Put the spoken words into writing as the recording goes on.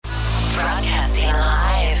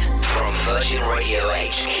Virgin Radio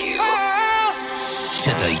HQ.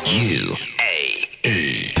 To the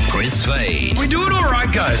UAE. Chris Fade. We're doing all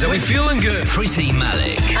right, guys. Are we feeling good? Pretty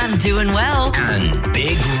Malik. I'm doing well. And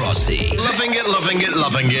Big Rossi. Loving it, loving it,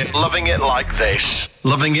 loving it. Loving it like this.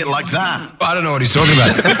 Loving it like that. I don't know what he's talking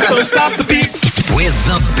about. So stop the beat. With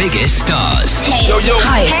the biggest stars. Hey. Yo.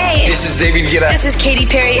 Hi. Hey. This is David Guetta. This is Katy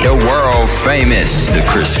Perry. The world famous The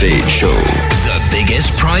Chris Fade Show. The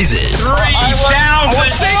biggest prizes.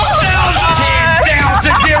 3,000, 6,000,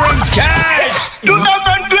 10,000 dirhams cash.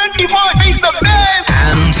 2024 is the best.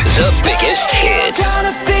 And the biggest hits.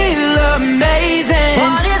 Gonna feel amazing.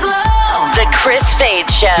 What is love? The Chris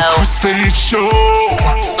Fade Show. Chris Fade Show.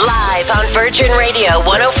 Live on Virgin Radio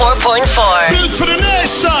 104.4. Built for the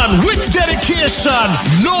nation with dedication.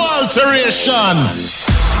 No alteration.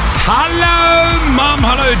 Hello, Mum.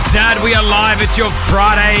 Hello, Dad. We are live. It's your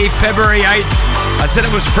Friday, February 8th. I said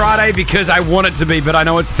it was Friday because I want it to be, but I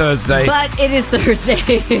know it's Thursday. But it is Thursday.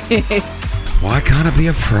 Why can't it be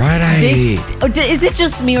a Friday? Is it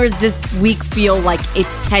just me, or does this week feel like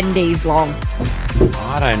it's 10 days long?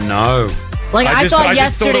 I don't know. Like I thought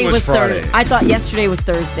yesterday was Friday. I thought yesterday was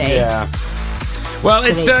Thursday. Yeah. Well,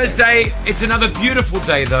 it's Thursday. It's another beautiful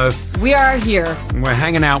day, though. We are here. We're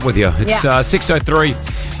hanging out with you. It's 6:03,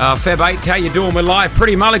 Feb 8th. How you doing? We're live.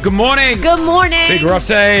 Pretty Malik, good morning. Good morning. Big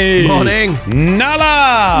Rossi. Morning.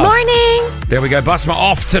 Nala. Morning. There we go. Basma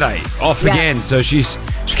off today. Off again. So she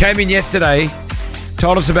came in yesterday,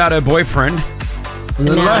 told us about her boyfriend,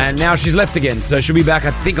 and now she's left again. So she'll be back,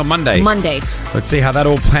 I think, on Monday. Let's see how that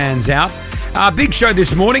all plans out. Big show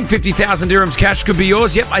this morning. 50,000 dirhams cash could be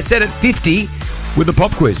yours. Yep, I said it. 50 with the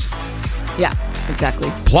pop quiz. Yeah, exactly.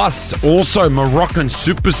 Plus, also Moroccan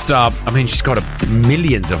superstar. I mean, she's got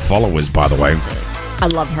millions of followers, by the way. I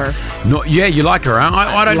love her. No, yeah, you like her, huh?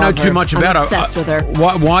 I don't know too much about her. I'm obsessed with her.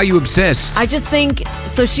 Why are you obsessed? I just think,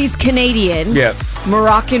 so she's Canadian. Yeah.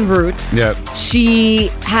 Moroccan roots. Yeah. She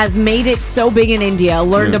has made it so big in India,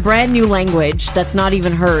 learned a brand new language that's not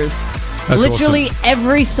even hers. That's literally awesome.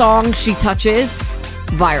 Every song she touches,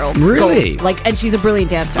 viral. Really? Gold. And she's a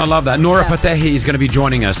brilliant dancer. I love that. Nora Fatehi is going to be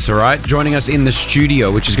joining us, all right? Joining us in the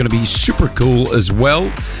studio, which is going to be super cool as well.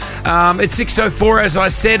 It's 6:04, as I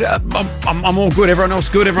said. I'm all good. Everyone else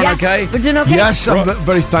good? Everyone okay? We're doing okay? Yes, I'm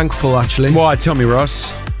very thankful, actually. Why? Tell me,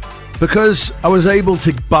 Ross. Because I was able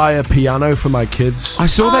to buy a piano for my kids. I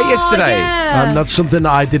saw that yesterday. Yeah. And that's something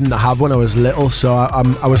that I didn't have when I was little, so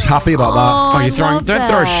I was happy about that. Oh, you're throwing. Don't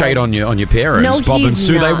throw a shade on your parents, No, Bob and he's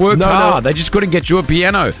Sue. not. They worked No. hard. They just couldn't get you a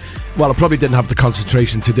piano. Well, I probably didn't have the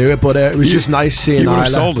concentration to do it, but it was just nice seeing You would Isla.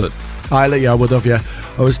 have sold it. Isla, yeah, I would have, yeah.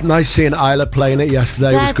 It was nice seeing Isla playing it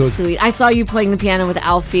yesterday. That's It was good. sweet. I saw you playing the piano with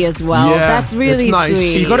Alfie as well. Yeah, That's really it's nice.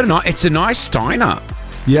 sweet. You got it's a nice Steiner.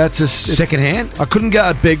 Yeah, it's Second hand. I couldn't get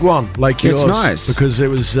a big one like yours. It's nice. Because it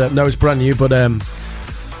was it's brand new, but I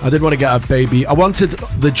didn't want to get a baby. I wanted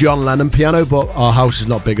the John Lennon piano, but our house is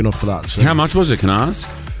not big enough for that. So. How much was it? Can I ask?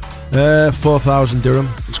 4,000 dirham.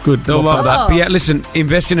 It's good. They'll love that. But yeah, listen,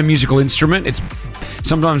 invest in a musical instrument. It's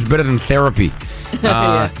sometimes better than therapy.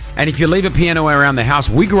 And if you leave a piano around the house,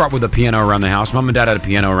 we grew up with a piano around the house. Mum and Dad had a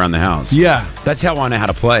piano around the house. Yeah. That's how I know how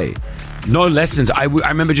to play. No lessons. I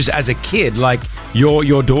remember just as a kid, like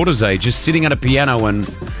your daughter's age, just sitting at a piano and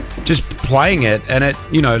just playing it. And it,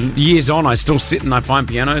 years on, I still sit and I find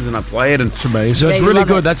pianos and I play it. And it's amazing. So it's Yeah, you really love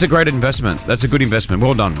good. it. That's a great investment. That's a good investment.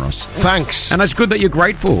 Well done, Ross. Thanks. And it's good that you're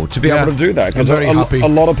grateful to be able to do that. Because I'm very happy. a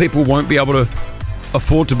lot of people won't be able to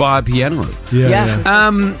afford to buy a piano. Yeah.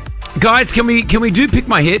 Guys, can we do Pick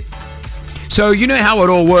My Hit? So you know how it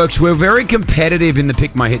all works. We're very competitive in the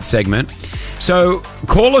Pick My Hit segment. So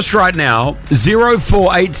call us right now,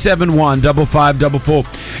 04871 5544.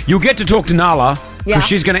 You'll get to talk to Nala because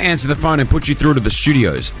she's going to answer the phone and put you through to the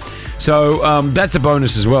studios. So that's a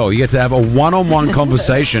bonus as well. You get to have a one-on-one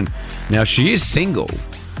conversation. Now, she is single.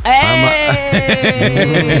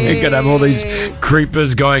 Hey! You could have all these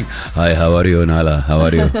creepers going, "Hi, how are you, Nala? How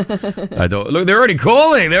are you?" I don't look. They're already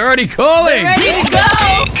calling. They're ready to go.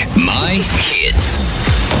 Pick My Hits.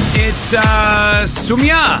 It's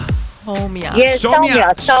Sumya. Yes,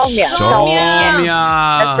 Soumya.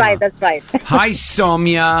 That's right. Hi,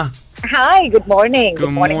 Soumya. Hi, good morning. Good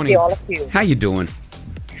morning morning. to all of you. How you doing?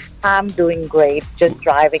 I'm doing great. Just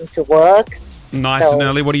driving to work. Nice and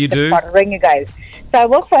early. What do you do? Bothering you guys. So I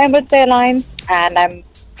work for Emirates Airlines, and I'm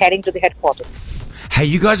heading to the headquarters. Hey,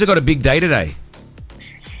 you guys have got a big day today.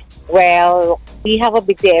 Well, we have a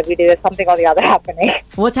big day every day. There's something or the other happening.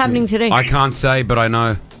 What's happening today? I can't say, but I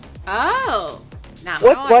know. Oh. Now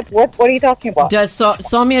What are you talking about? Does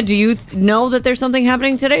Soumya, do you know that there's something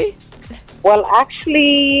happening today? Well,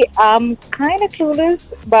 actually, I'm kind of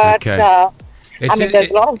clueless, but Okay. there's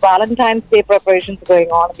a lot of Valentine's Day preparations going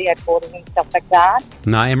on at the headquarters and stuff like that.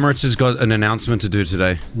 Nah, Emirates has got an announcement to do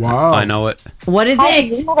today. Wow. I know it. What is How do it?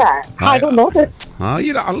 you know that? I don't know this. Oh,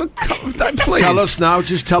 look, don't please. Tell us now.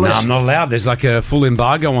 Just tell No, us. I'm not allowed. There's like a full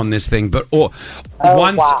embargo on this thing. But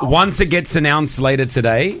once it gets announced later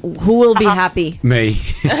today, Who will be happy? me.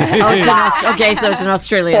 Okay, so it's an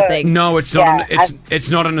Australian thing. No, it's not. It's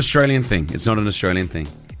not an Australian thing. It's not an Australian thing.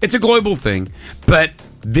 It's a global thing. But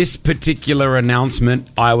this particular announcement,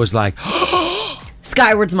 I was like,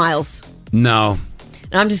 Skyward Smiles. no,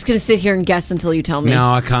 And I'm just going to sit here and guess until you tell me.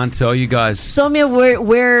 no, I can't tell you guys. Soumya,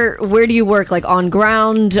 where do you work? Like on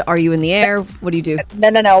ground? Are you in the air? What do you do?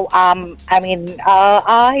 No.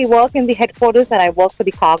 I work in the headquarters and I work for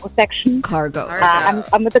the cargo section. Cargo.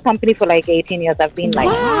 I'm with the company for like 18 years. I've been like,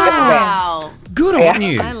 Wow. Good Yeah. on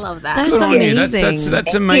you. I love that. That's Good on you. amazing. That's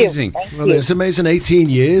Thank you. amazing. Thank Well, you. it's amazing. 18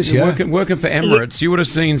 years, You're yeah. working for Emirates, you would have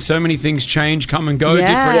seen so many things change, come and go, Yeah.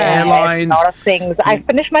 different Yes, airlines. A lot of things. I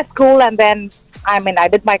finished my school and then, I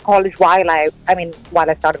did my college while I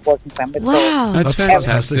started working for Emirates. Wow. That's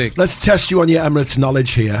fantastic. Let's test you on your Emirates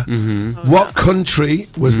knowledge here. Mm-hmm. What country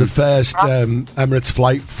was the first Emirates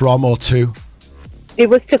flight from or to? It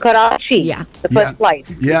was to Karachi. Yeah. The first flight.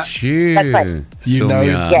 Yeah. Phew. That's right. You know,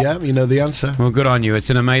 Soumya. you know the answer. Well, good on you. It's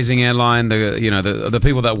an amazing airline. The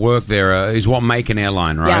people that work there is what make an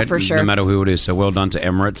airline, right? Yeah, for sure. No matter who it is. So well done to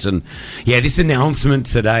Emirates. And yeah, this announcement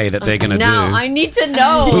today that they're going to Now, do. I need to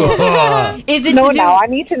know. Is it No, to do? now I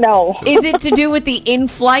need to know. Is it to do with the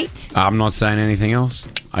in-flight? I'm not saying anything else.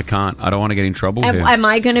 I can't. I don't want to get in trouble here. Am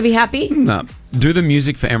I going to be happy? No. Do the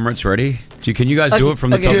music for Emirates ready? Can you guys do it from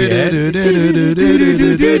the Okay. top of your head?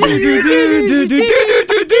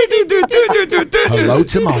 Hello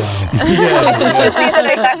tomorrow.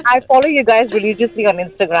 I follow you guys religiously on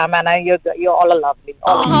Instagram, and you're all lovely.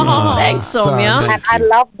 All of you. Oh, thanks, Soumya. thanks. And I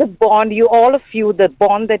love the bond, the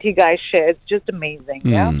bond that you guys share. It's just amazing.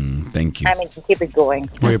 Yeah. Thank you. Keep it going.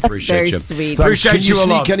 We appreciate Very you. sweet. Appreciate Can you you a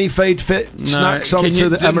lot. sneak any Fade Fit snacks can onto you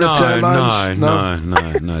the do- Emirates Airlines?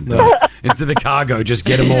 No. Don't. Into the cargo. Just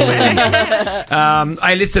get them all in.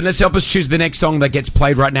 Hey, listen, let's help us choose the next song that gets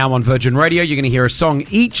played right now on Virgin Radio. You're going to hear a song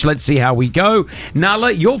each. Let's see how we go.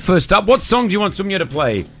 Nala, you're first up. What song do you want Soumya to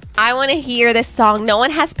play? I want to hear this song. No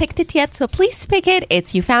one has picked it yet, so please pick it.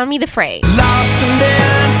 It's You Found Me the Fray. Lost and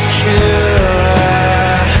insecure.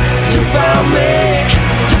 You found me.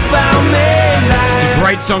 You found me. It's a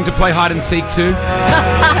great song to play hide and seek to.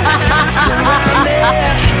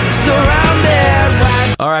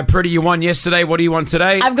 Surrounded. All right, Pretty, you won yesterday. What do you want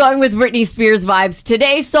today? I'm going with Britney Spears vibes.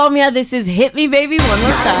 Today, Soumya, this is Hit Me Baby one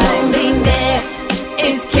more time. Loneliness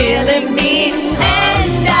is killing me,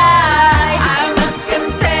 and I must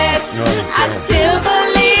confess, I still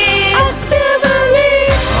believe.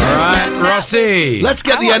 All right, Rossi. Let's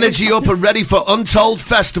get the energy up and ready for Untold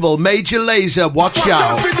Festival. Major Lazer, watch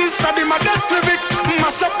out.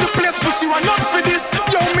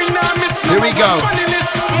 Here we go.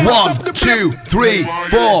 1, 2, 3,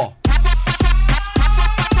 4.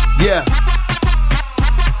 Yeah.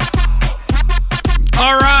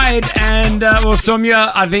 All right, and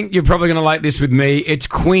Soumya, I think you're probably going to like this with me. It's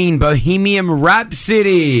Queen, Bohemian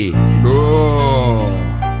Rhapsody. Oh,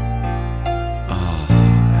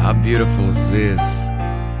 how beautiful is this?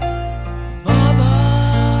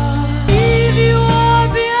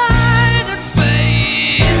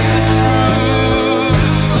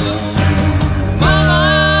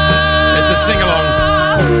 It's a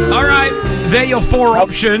sing-along. All right, they're your four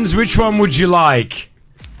options. Which one would you like?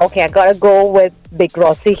 Okay, I gotta go with Big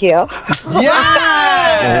Rossi here.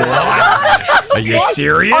 Are you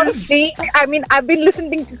serious? Honestly, I've been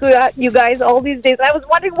listening to you guys all these days. I was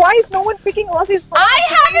wondering why is no one picking Rossi's song? I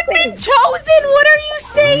haven't been chosen. What are you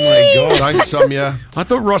saying? Oh my God. Thanks, Soumya. I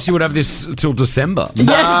thought Rossi would have this till December.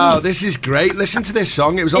 No, this is great. Listen to this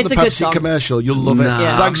song. It was on It's the a good Pepsi song. commercial. You'll love it.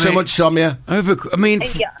 Nah, Thanks so mate. much, Soumya.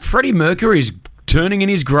 Freddie Mercury's turning in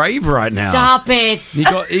his grave right now. Stop it. He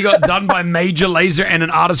got done by Major Lazer and an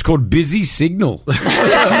artist called Busy Signal.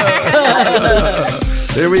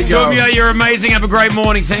 Here we go. Soumya, you're amazing. Have a great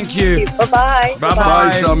morning. Thank you. Bye-bye. Bye-bye. Bye,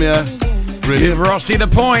 Soumya. Give Brilliant. Rossi the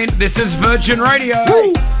point. This is Virgin Radio.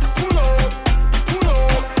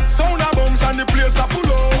 Sound a bounce and the place a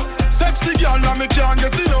full of sexy girl and me can't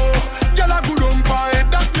get enough. Girl a good umpire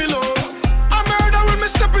that me love. I murder when me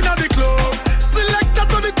step in at the club. Selector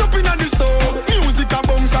to the top in at the soul. Music a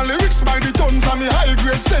bounce and lyrics by the tons and me high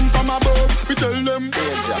grade sent from above. We tell them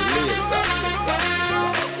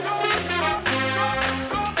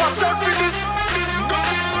watch out for this.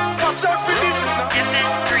 Watch out for this.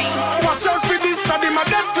 Watch out for this. I did my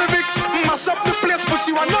best lyrics. Mash up the place, but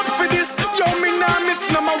she want not for this. Yo, me nah miss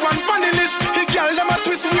number one funny list. He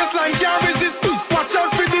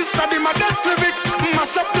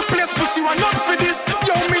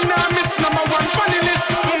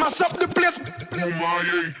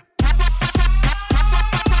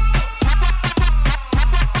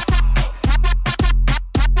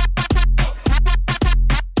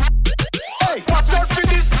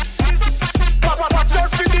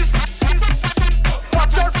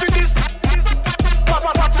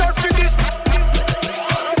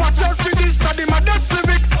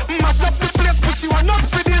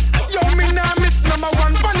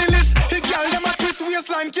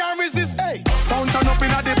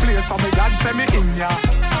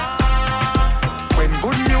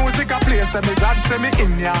say me glad say me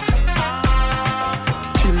in ya.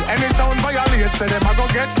 Kill any sound violate, say them a go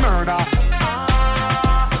get murder.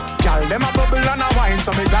 Girl, them a bubble and a wine,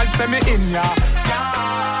 so me glad say me in ya.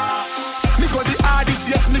 Me go the hardest,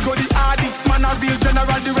 yes, me go the hardest. Man a real general,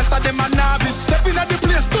 the rest of them a novice. Step in at the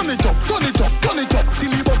place, turn it up, turn it up, turn it up.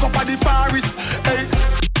 Till me buck up at the forest. Hey,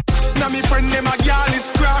 now me friend them a girl is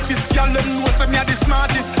graphist. Girl them know say me a the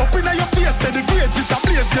smartest. Up in your face, say the grades it a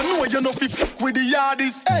place. You know fi fuck with the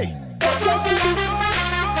hardest. Hey, watch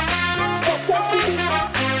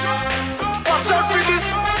out for this,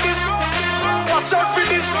 this. Watch out for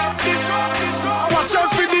this, this. Watch out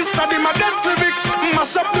for this. I did my best lyrics.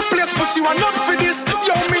 Mash up the place, but she want not for this.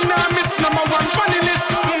 Yo, me nah miss number one funny list.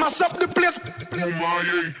 Mash up the place. Oh my,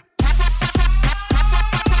 yeah.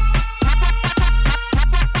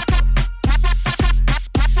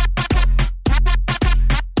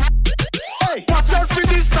 Hey, watch out for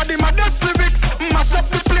this. I did my best lyrics. Mash up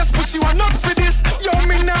the place, but she want not for this. Yo,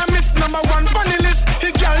 me nah miss number one funny list.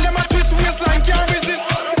 The girl them a twist waistline can't resist.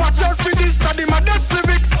 Watch out for this. I did my best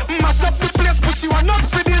lyrics. Mash up the place, but she want not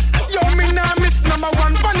for this. Yo, me nah miss number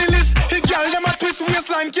one funny list. The girl them a twist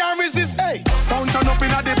waistline can't resist. Hey, sound turn up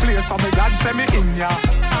in a the place, so me glad say me in ya.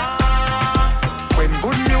 When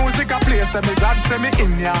good music a play, say me glad say me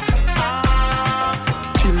in ya.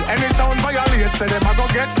 Kill any sound violate, say them a go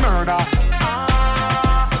get murder.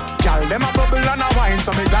 Girl them a bubble and a wine,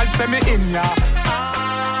 so me glad say me in ya.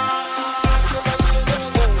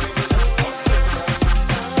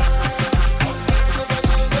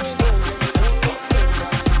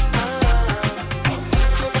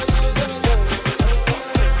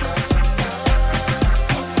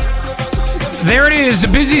 There it is, a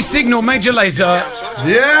busy signal, Major Lazer.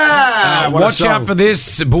 Yeah! Watch out for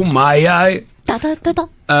this. Boom, my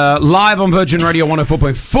live on Virgin Radio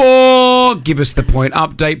 104.4. Give us the point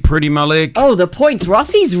update, Pretty Malik. Oh, the points.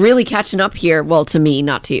 Rossi's really catching up here. Well, to me,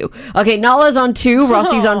 not to you. Okay, Nala's on 2,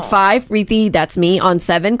 Rossi's on 5, Preeti, that's me, on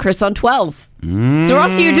 7, Chris on 12. So,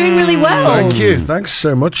 Rossi, you're doing really well. Thank you. Thanks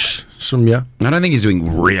so much, Sumya. I don't think he's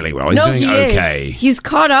doing really well. He's doing okay. He's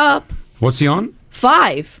caught up. What's he on?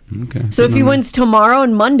 5. Okay. So if he wins tomorrow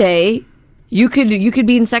and Monday, you could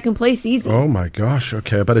be in second place easy. Oh my gosh.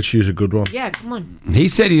 Okay, I better choose a good one. Yeah, come on. He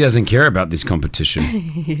said he doesn't care about this competition.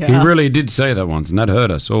 Yeah. He really did say that once, and that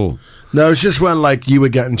hurt us all. No, it's just when like you were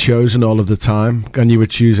getting chosen all of the time, and you were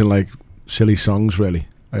choosing like silly songs. Really,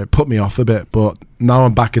 it put me off a bit. But now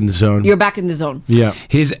I'm back in the zone. You're back in the zone. Yeah.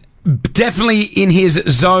 He's definitely in his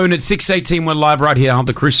zone at 6:18. We're live right here on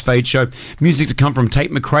the Chris Fade Show. Music to come from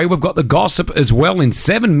Tate McRae. We've got the gossip as well in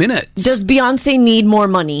 7 minutes. Does Beyonce need more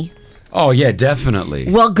money? Oh, yeah,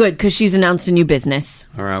 definitely. Well, good, because she's announced a new business.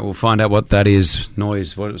 All right, we'll find out what that is.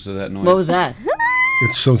 Noise. What was that noise? What was that?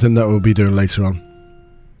 It's something that we'll be doing later on.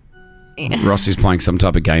 Rossi's playing some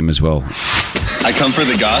type of game as well. I come for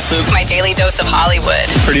the gossip. My daily dose of Hollywood.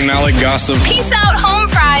 Pretty Malik gossip. Peace out, home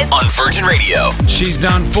fries. On Virgin Radio. She's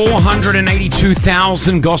done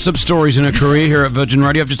 482,000 gossip stories in her career here at Virgin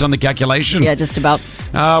Radio. I've just done the calculation. Yeah, just about.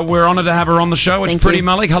 We're honoured to have her on the show. It's Thank Pretty you.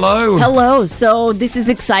 Malik. Hello. Hello. So this is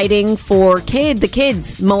exciting for the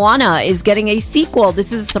kids. Moana is getting a sequel.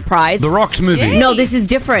 This is a surprise. The Rock's movie. Yay. No, this is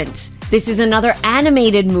different. This is another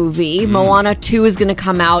animated movie. Moana 2 is going to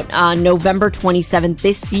come out on November 27th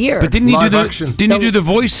this year. But didn't he Live do action. Didn't he do the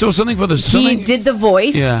voice or something for the something? He did the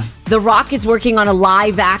voice. Yeah. The Rock is working on a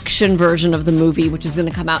live action version of the movie, which is going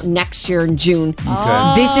to come out next year in June.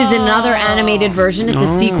 Okay. This is another animated version. It's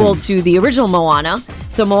a sequel to the original Moana.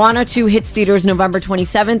 So Moana 2 hits theaters November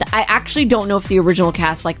 27th. I actually don't know if the original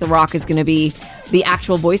cast, like The Rock, is going to be the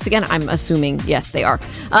actual voice again. I'm assuming, yes, they are.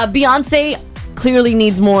 Beyonce clearly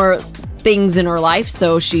needs more things in her life,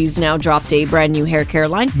 so she's now dropped a brand new hair care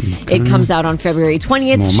line. It comes out on February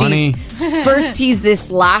 20th. More money. First teased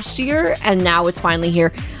this last year, and now it's finally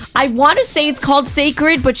here. I want to say it's called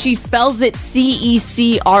Sacred, but she spells it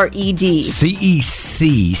C-E-C-R-E-D.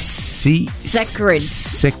 C-E-C-C... Sacred.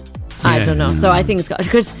 Sick. I don't know. So I think it's called...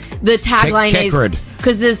 Because the tagline Kekrid. is...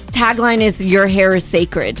 Because this tagline is, your hair is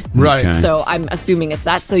sacred. Right. Okay. So I'm assuming it's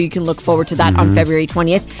that, so you can look forward to that on February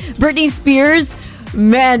 20th. Britney Spears...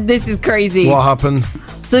 Man, this is crazy. What happened?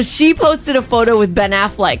 So she posted a photo with Ben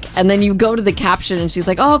Affleck, and then you go to the caption, and she's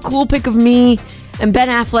like, oh, cool pic of me and Ben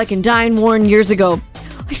Affleck and Diane Warren years ago.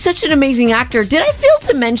 He's such an amazing actor. Did I fail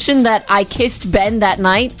to mention that I kissed Ben that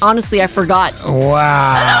night? Honestly, I forgot.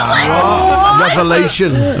 Wow.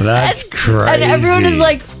 Revelation. That's crazy. And everyone is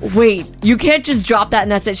like, wait, you can't just drop that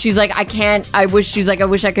and that's it. She's like, I can't. I wish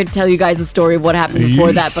I could tell you guys the story of what happened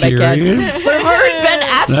before that, but I can't. But her and Ben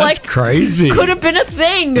Affleck That's crazy. could have been a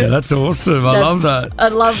thing. Yeah, that's awesome. I love that. I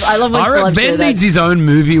love when I reckon celebs Ben do that. needs his own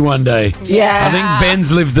movie one day. Yeah. I think Ben's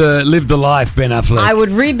lived the life, Ben Affleck. I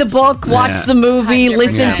would read the book, watch Yeah. the movie,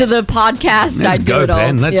 listen Yeah. to the podcast. Let's I'd do go, it all.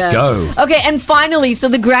 Ben. Let's go. Okay, and finally, so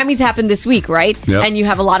the Grammys happened this week, right? Yep. And you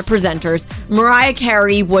have a lot of presenters. Mariah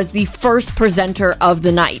Carey was the first presenter of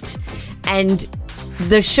the night. And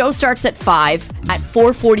the show starts at 5. At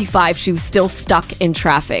 4:45, she was still stuck in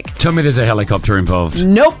traffic. Tell me there's a helicopter involved.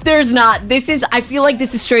 Nope, there's not. I feel like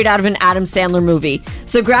this is straight out of an Adam Sandler movie.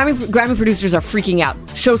 So Grammy producers are freaking out.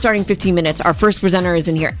 Show starting 15 minutes. Our first presenter is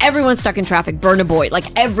in here. Everyone's stuck in traffic. Burna Boy. Like,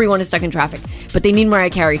 everyone is stuck in traffic. But they need Mariah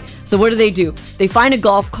Carey. So what do? They find a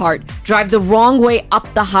golf cart, drive the wrong way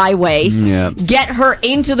up the highway, get her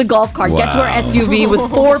into the golf cart, get to her SUV with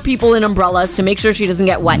 4 people in umbrellas to make sure she doesn't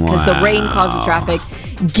get wet because the rain causes traffic.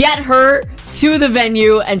 Get her to the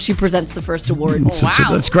venue, and she presents the first award.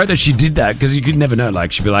 That's great that she did that, because you could never know.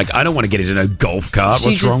 Like, she'd be like, I don't want to get into no golf cart. She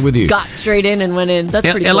What's just wrong with you? got straight in and went in. That's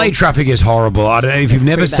pretty LA cool. traffic is horrible. I don't know if you've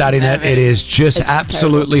never pretty sat in bad. it. It is just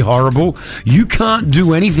absolutely horrible. You can't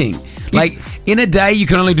do anything. Like, in a day, you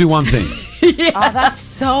can only do one thing. Oh, that's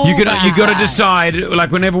so You got to bad. decide,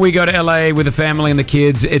 like, whenever we go to LA with the family and the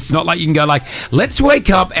kids, it's not like you can go like, let's wake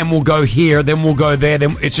up and we'll go here, then we'll go there.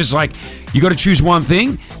 Then it's just like, you got to choose one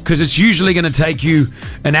thing, because it's usually going to take you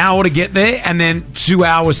an hour to get there and then 2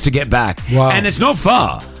 hours to get back. Wow. And it's not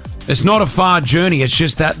far. It's not a far journey. It's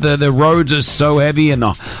just that the roads are so heavy and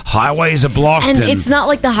the highways are blocked. And it's not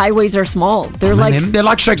like the highways are small. They're they're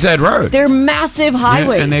like Shakespeare Road. They're massive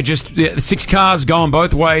highways. Yeah, and they're just 6 cars going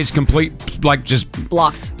both ways, complete, like, just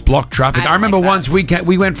blocked traffic. I remember once we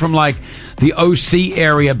went from like the OC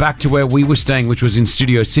area back to where we were staying, which was in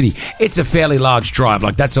Studio City. It's a fairly large drive.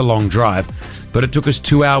 Like, that's a long drive, but it took us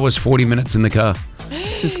 2 hours, 40 minutes in the car.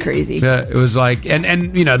 It's just crazy. Yeah, it was like,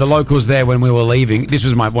 and you know, the locals there when we were leaving, this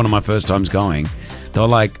was one of my first times going, they were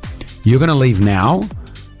like, you're going to leave now?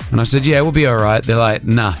 And I said, yeah, we'll be all right. They're like,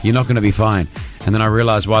 nah, you're not going to be fine. And then I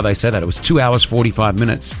realized why they said that. It was 2 hours, 45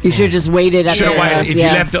 minutes. You should have just waited at Should have their waited. house, If you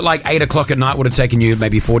left at like 8 o'clock at night, would have taken you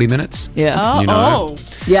maybe 40 minutes. Yeah. You know?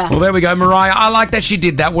 Yeah. Well, there we go, Mariah. I like that she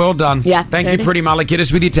did that. Well done. Yeah. Thank there you, it is. Pretty Mully. Hit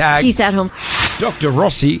us with your tag. Peace at home. Dr.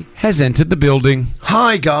 Rossi has entered the building.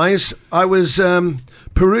 Hi guys, I was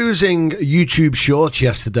perusing YouTube Shorts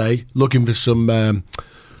yesterday, looking for some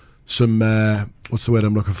what's the word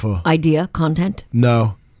I'm looking for? Idea, content.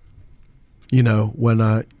 No, you know when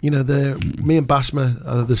me and Basma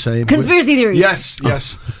are the same. Conspiracy theories.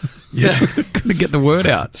 Yes. Yeah, Couldn't get the word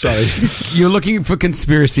out. sorry. You're looking for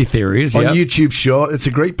conspiracy theories, On yeah? YouTube Short, it's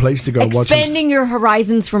a great place to go and watch them. Expanding your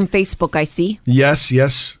horizons from Facebook, I see. Yes.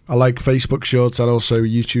 I like Facebook Shorts and also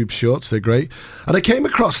YouTube Shorts. They're great. And I came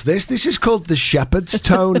across this. This is called the Shepherd's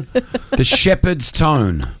Tone. The shepherd's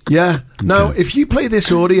tone. Yeah. Now, if you play this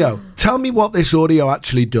audio, tell me what this audio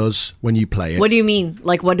actually does when you play it. What do you mean?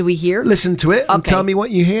 Like, what do we hear? Listen to it and Okay. tell me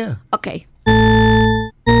what you hear. Okay.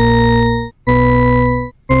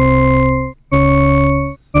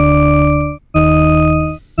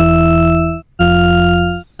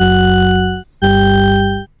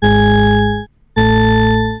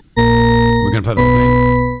 We're going to play the whole thing.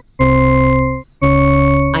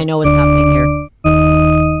 I know what's happening here.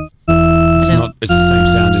 It's the same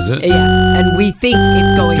sound, is it? Yeah. And we think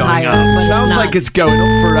it's going, going higher. up. But Sounds it's not. like it's going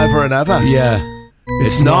up forever and ever. Yeah.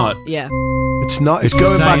 It's not. Yeah. It's not. It's It's the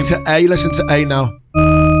going back same. to A. Listen to A now.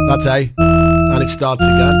 That's A. And it starts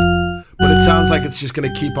again. But it sounds like it's just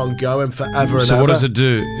going to keep on going forever and So ever. what does it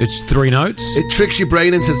do? It's 3 notes? It tricks your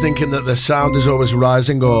brain into thinking that the sound is always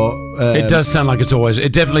rising or... It does sound like it's always...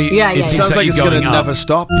 It definitely... Yeah, it yeah, It seems sounds like you're it's going to up. never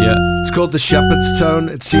stop. Yeah. It's called the shepherd's tone.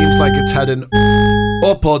 It seems like it's heading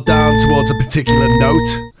up or down towards a particular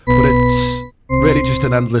note, but it's really just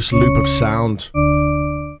an endless loop of sound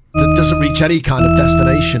that doesn't reach any kind of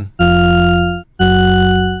destination.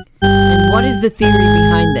 And what is the theory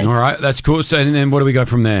behind this? All right, that's cool. So and then what do we go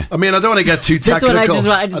from there? I mean, I don't want to get too That's what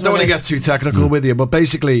technical. I just don't want to wanna- get too technical with you, but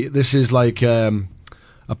basically, this is like a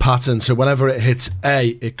pattern. So whenever it hits A,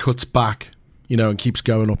 it cuts back, and keeps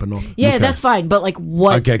going up and up. Yeah, Okay. that's fine. But like,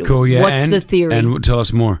 what? Okay, cool, yeah. What's and, the theory? And tell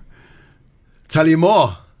us more. Tell you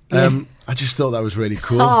more. Yeah. I I just thought that was really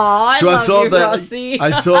cool. I love thought you, that Rossi.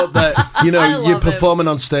 I thought that I you're love performing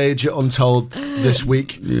on stage at Untold this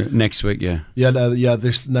week. Yeah, next week, yeah.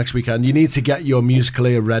 This next weekend. You need to get your musical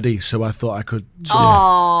ear ready. So I thought I could sort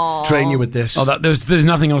of train you with this. Oh, there's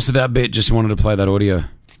nothing else to that bit. Just wanted to play that audio.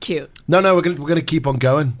 It's cute. No, we're gonna keep on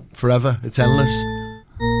going forever. It's endless.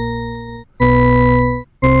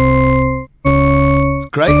 It's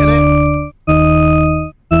great, isn't it?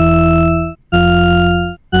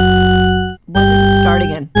 When does it start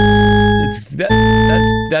again?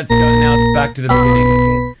 That's going now. It's back to the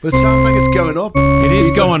beginning. But it sounds like it's going up. It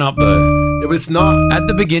is going up though. Yeah, but it's not. At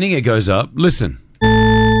the beginning, it goes up. Listen.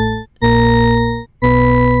 Yeah.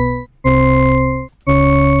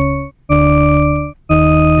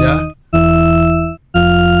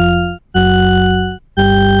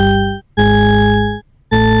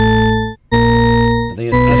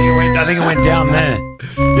 I think it went down there.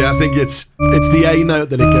 Yeah, I think it's the A note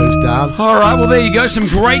that it goes down. All right, well, there you go. Some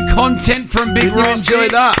great content from Big Did you Rossi. enjoy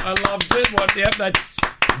that? I loved it. Yep, that's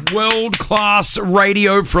world-class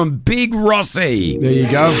radio from Big Rossi. There you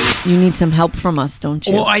go. You need some help from us, don't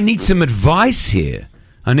you? Well, I need some advice here.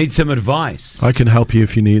 I need some advice. I can help you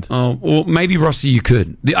if you need. Oh, or maybe, Rossi, you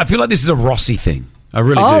could. I feel like this is a Rossi thing. I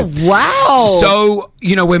really do. Oh, wow. So,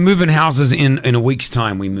 we're moving houses in a week's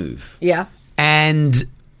time. We move. Yeah. And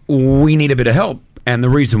we need a bit of help. And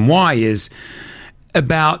the reason why is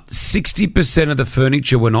about 60% of the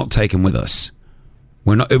furniture we're not taking with us.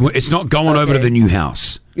 It's not going over to the new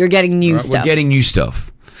house. You're getting new stuff. We're getting new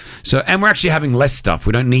stuff. So, and we're actually having less stuff.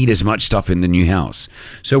 We don't need as much stuff in the new house.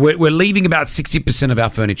 So we're leaving about 60% of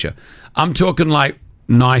our furniture. I'm talking like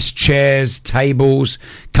nice chairs, tables,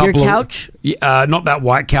 Your couch? Not that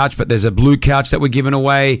white couch, but there's a blue couch that we're giving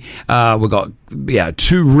away. We've got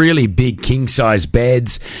 2 really big king size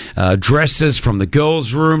beds, dressers from the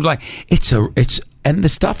girls' rooms. Like and the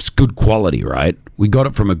stuff's good quality, right? We got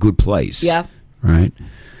it from a good place. Yeah. Right.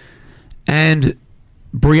 And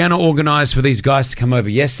Brianna organized for these guys to come over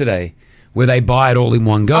yesterday where they buy it all in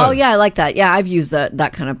one go. Oh, yeah, I like that. Yeah, I've used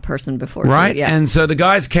that kind of person before. Right? Too. Yeah. And so the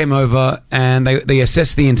guys came over and they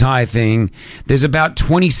assessed the entire thing. There's about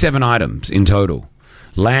 27 items in total.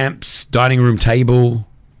 Lamps, dining room table.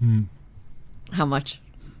 How much?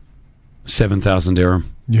 7,000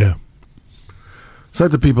 dirham. Yeah. It's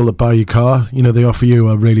like the people that buy your car. They offer you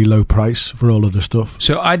a really low price for all of the stuff.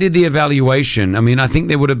 So I did the evaluation. I mean, I think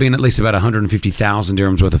there would have been at least about 150,000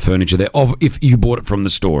 dirhams worth of furniture there if you bought it from the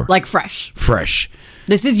store. Like fresh. Fresh.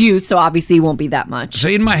 This is used, so obviously it won't be that much. So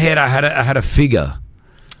in my head, I had a figure,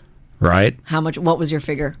 right? How much? What was your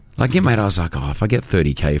figure? Like, mate, I was like, if I get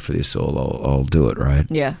 30K for this, I'll do it, right?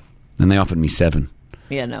 Yeah. And they offered me 7.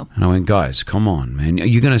 Yeah, no. And I went, guys, come on, man.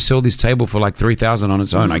 You're going to sell this table for like 3,000 on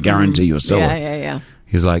its own. I guarantee you'll sell it. Yeah.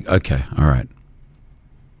 He's like, okay, all right.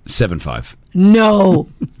 7.5. No. Oh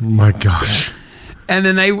my gosh. And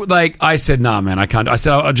then I said, nah, man, I can't. I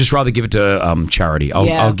said, I'd just rather give it to charity.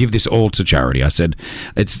 I'll give this all to charity. I said,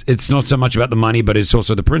 it's not so much about the money, but it's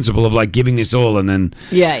also the principle of like giving this all. And then,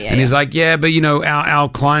 and he's like, yeah, but our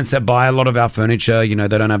clients that buy a lot of our furniture, they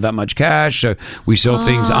don't have that much cash. So we sell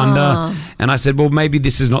things under. And I said, well, maybe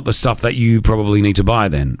this is not the stuff that you probably need to buy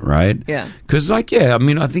then, right? Yeah. Because I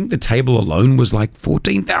think the table alone was like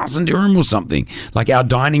 14,000 dirham or something. Like our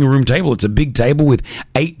dining room table. It's a big table with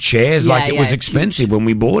 8 chairs. It was expensive when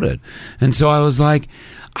we bought it. And so I was like,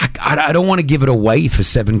 I don't want to give it away for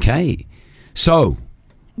 7K. So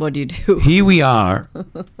what do you do? Here we are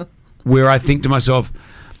where I think to myself,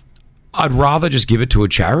 I'd rather just give it to a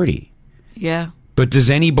charity. Yeah. But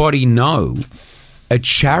does anybody know a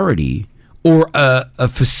charity or a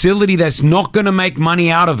facility that's not going to make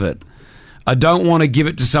money out of it? I don't want to give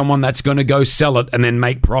it to someone that's going to go sell it and then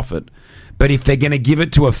make profit. But if they're going to give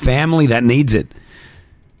it to a family that needs it.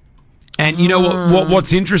 And you know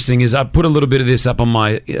what's interesting is I put a little bit of this up on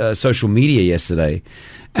my social media yesterday,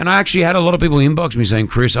 and I actually had a lot of people inbox me saying,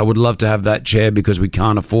 Chris, I would love to have that chair because we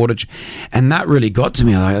can't afford it. And that really got to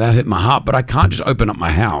me. That hit my heart. But I can't just open up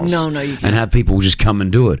my house no, you can't. And have people just come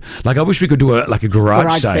and do it. Like, I wish we could do a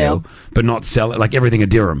garage sale, but not sell it, like everything a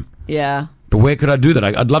dirham. Yeah. But where could I do that?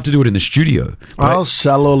 I'd love to do it in the studio. I'll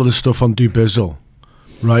sell all of the stuff on Dubizzle,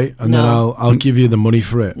 right? And then I'll give you the money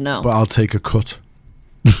for it. No. But I'll take a cut.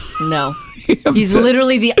 No. He's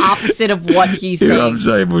literally the opposite of what he's saying. I'm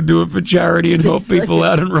saying we'll do it for charity and help people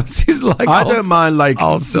out. And Rossi's like, I don't mind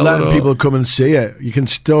letting people come and see it. You can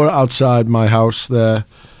store it outside my house there.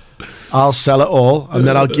 I'll sell it all, and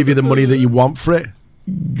then I'll give you the money that you want for it.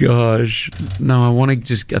 Gosh, no, I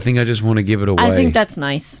think I just want to give it away. I think that's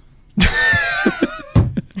nice.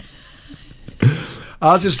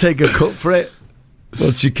 I'll just take a cut for it.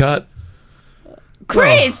 What's your cut?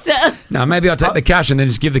 Chris. No, maybe I'll take the cash and then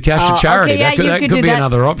just give the cash to charity. Okay, yeah, that could do be that.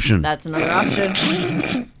 another option. That's another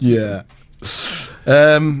option. Yeah.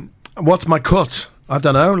 What's my cut? I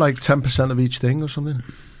don't know, like 10% of each thing or something.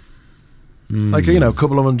 Like, you know, a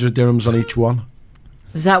couple of $100 dirhams on each one.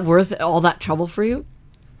 Is that worth all that trouble for you?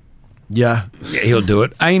 Yeah. Yeah, he'll do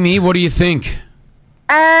it. Amy, what do you think?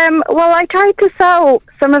 Well, I tried to sell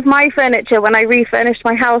some of my furniture when I refurnished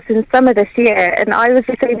my house in summer this year, and I was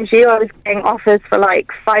the same as you. I was getting offers for like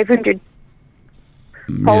 500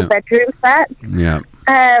 whole bedroom sets. Yeah.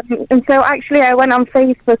 And so actually I went on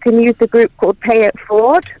Facebook and used a group called Pay It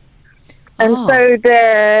Forward. And so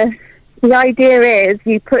the idea is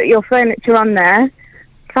you put your furniture on there,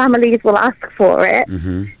 families will ask for it,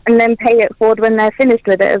 and then pay it forward when they're finished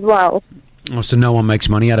with it as well. Oh, so no one makes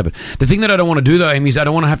money out of it. The thing that I don't want to do, though, Amy, is I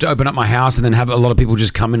don't want to have to open up my house and then have a lot of people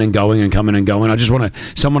just coming and going and coming and going. I just want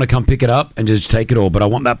someone to come pick it up and just take it all. But I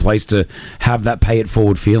want that place to have that pay it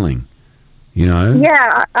forward feeling, you know?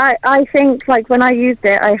 Yeah, I think, like, when I used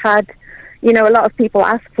it, I had, you know, a lot of people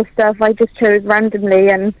ask for stuff. I just chose randomly,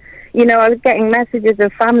 and you know, I was getting messages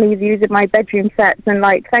of families using my bedroom sets and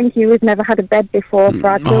like, thank you, we've never had a bed before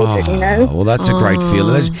for our children, you know? Well, that's a great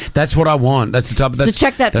feeling. That's what I want. That's the type of... So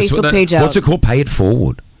check that Facebook page out. What's it called? Pay It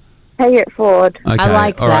Forward. Pay it forward. Okay. I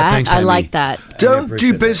like All that. right, thanks, I Amy. like that. Don't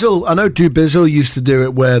do Bizzle. I know Do Bizzle used to do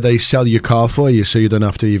it where they sell your car for you so you don't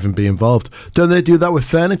have to even be involved. Don't they do that with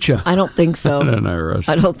furniture? I don't think so. I don't know, Russ.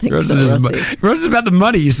 I don't think Russ so, is Rusty. Russ is about the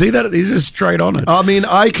money. You see that? He's just straight on it. I mean,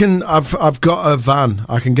 I've got a van.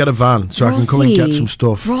 I can get a van so I can come and get some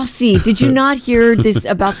stuff. Rossi, did you not hear this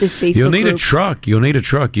about this Facebook You'll need group? a truck. You'll need a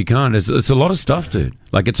truck. You can't. It's a lot of stuff, dude.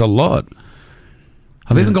 Like, it's a lot.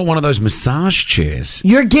 I've even got one of those massage chairs.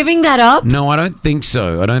 You're giving that up? No, I don't think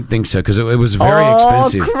so. I don't think so, because it was very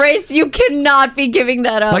expensive. Oh, Chris, you cannot be giving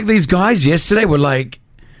that up. Like, these guys yesterday were like,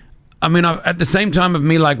 I mean, at the same time of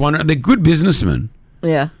me, like, wondering, they're good businessmen.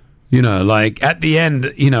 Yeah. You know, like, at the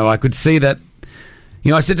end, you know, I could see that.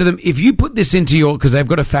 You know, I said to them, if you put this into your, because they've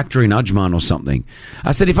got a factory in Ajman or something.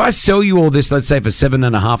 I said, if I sell you all this, let's say for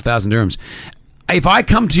 7,500 dirhams, if I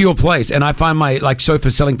come to your place and I find my, like,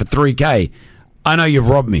 sofa selling for 3K, I know you've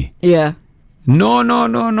robbed me. Yeah. No.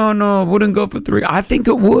 Wouldn't go for 3. I think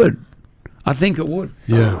it would.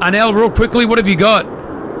 Yeah. Anel, real quickly, what have you got?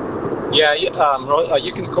 Yeah, you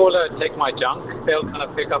can call her Take My Junk. They'll kind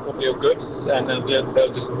of pick up all your goods and then they'll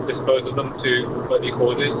just dispose of them to worthy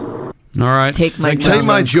causes. All right. Take my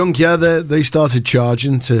junk. Yeah, they started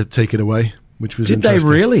charging to take it away, which was Did they interesting.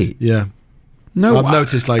 really? Yeah. No, I've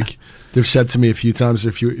noticed, like, they've said to me a few times,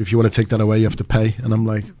 if you want to take that away, you have to pay. And I'm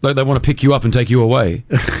like... They want to pick you up and take you away.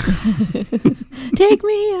 Take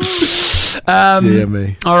me out. Dear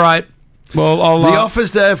me. All right. Well, I'll... The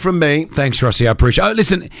offer's there from me. Thanks, Rusty. I appreciate it.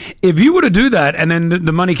 Listen, if you were to do that and then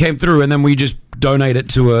the money came through and then we just donate it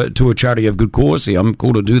to a charity of good cause, I'm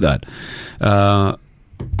cool to do that.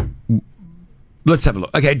 Let's have a look.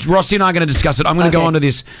 Okay, Rossi and I are going to discuss it. I'm going to go onto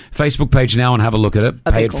this Facebook page now and have a look at it.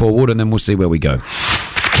 Pay it forward, and then we'll see where we go.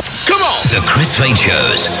 Come on! The Chris Fade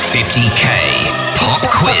Show's 50K Pop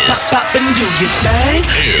Quiz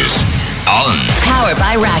is on. Powered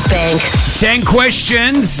by Rack Bank. 10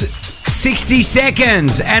 questions, 60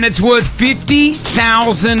 seconds, and it's worth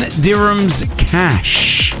 50,000 dirhams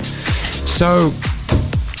cash. So,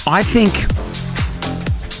 I think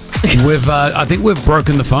we've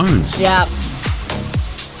broken the phones. Yeah.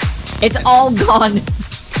 It's all gone.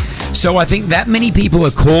 So I think that many people are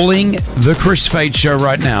calling the Chris Fade Show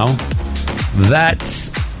right now that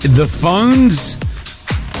the phones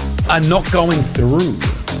are not going through.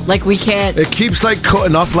 Like, we can't... It keeps, like,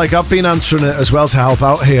 cutting off. Like, I've been answering it as well to help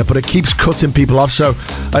out here, but it keeps cutting people off. So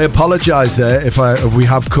I apologise there if we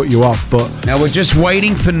have cut you off. But now we're just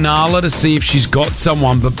waiting for Nala to see if she's got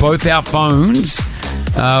someone. But both our phones...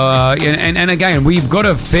 and again, we've got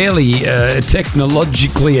a fairly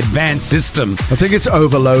technologically advanced system. I think it's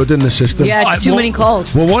overloading the system. Yeah, it's too many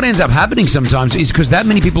calls. Well, what ends up happening sometimes is because that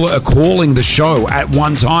many people are calling the show at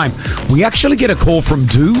one time, we actually get a call from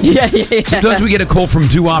Do. Yeah. Sometimes we get a call from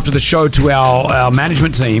Do after the show to our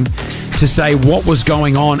management team to say what was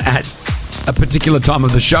going on at a particular time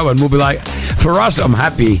of the show, and we'll be like, for us, I'm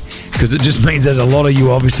happy because it just means there's a lot of you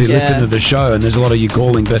obviously listen to the show and there's a lot of you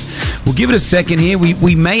calling. But we'll give it a second here.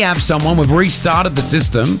 We may have someone. We've restarted the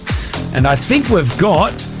system, and I think we've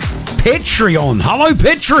got Petri on. Hello,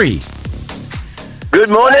 Petri. Good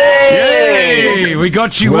morning. Yay! We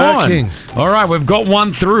got you Working. on. All right, we've got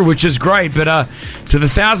one through, which is great. But to the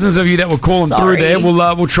thousands of you that were calling through there,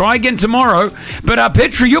 we'll try again tomorrow. But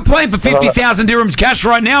Petri, you're playing for 50,000 dirhams cash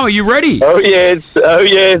right now. Are you ready? Oh yes,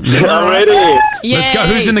 I'm ready. Let's go.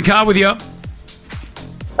 Who's in the car with you?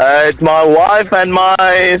 It's my wife and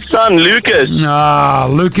my son, Lucas.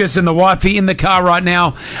 Lucas and the wifey in the car right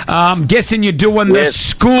now. Guessing you're doing the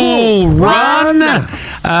school run.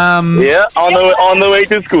 Yeah, on the way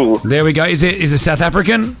to school. There we go. Is it South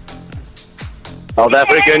African? South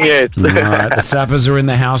African, yes. Right, the Sappers are in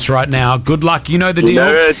the house right now. Good luck. You know the deal.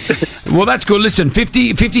 Well, that's good. Listen,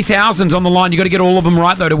 50,000's on the line. You got to get all of them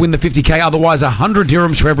right, though, to win the 50K. Otherwise, 100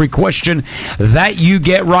 dirhams for every question that you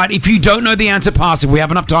get right. If you don't know the answer, pass. If we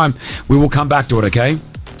have enough time, we will come back to it, okay?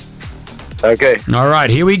 Okay. All right,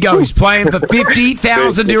 here we go. He's playing for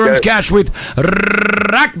 50,000 dirhams cash with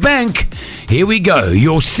Rack Bank. Here we go.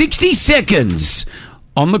 Your 60 seconds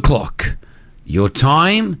on the clock. Your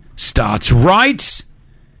time starts right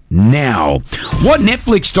now. What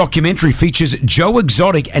Netflix documentary features Joe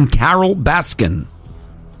Exotic and Carol Baskin?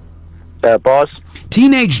 Boss.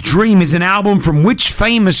 Teenage Dream is an album from which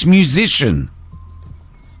famous musician?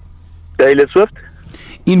 Taylor Swift.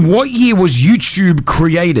 In what year was YouTube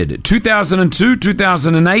created? 2002,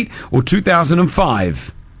 2008, or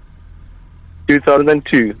 2005?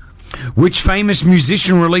 2002. Which famous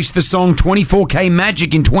musician released the song 24K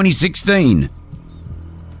Magic in 2016?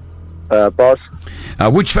 Boss.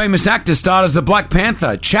 Which famous actor starred as the Black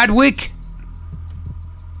Panther? Chadwick?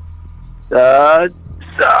 Boss.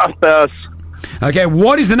 Okay,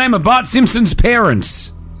 what is the name of Bart Simpson's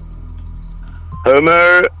parents?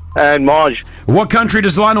 Homer and Marge. What country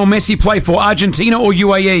does Lionel Messi play for, Argentina or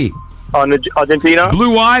UAE? Argentina.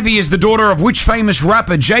 Blue Ivy is the daughter of which famous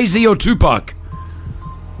rapper, Jay-Z or Tupac?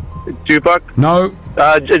 Tupac? No.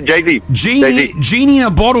 Jay-Z. Genie in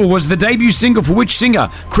a Bottle was the debut single for which singer?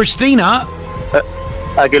 Christina?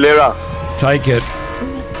 Aguilera. Take it.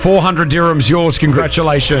 400 dirhams yours.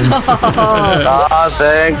 Congratulations.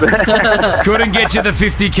 Thanks. Couldn't get you the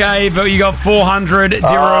 50K, but you got 400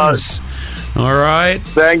 dirhams. All right.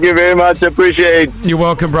 Thank you very much. Appreciate it. You're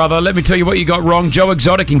welcome, brother. Let me tell you what you got wrong. Joe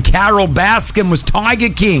Exotic and Carol Baskin was Tiger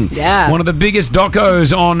King. Yeah. One of the biggest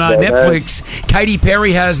docos on Netflix. Katy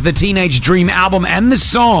Perry has the Teenage Dream album and the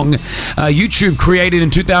song YouTube created in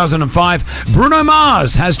 2005. Bruno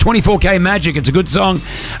Mars has 24K Magic. It's a good song.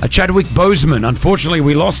 Chadwick Boseman. Unfortunately,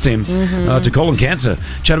 we lost him to colon cancer.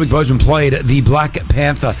 Chadwick Boseman played the Black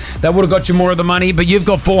Panther. That would have got you more of the money, but you've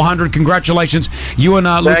got 400. Congratulations. You and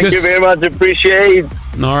Lucas. Thank you very much. Appreciate.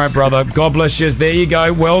 All right, brother. God bless you. There you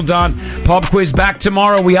go. Well done. Pop quiz back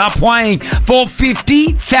tomorrow. We are playing for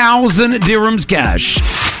 50,000 dirhams cash.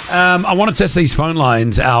 I want to test these phone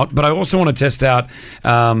lines out, but I also want to test out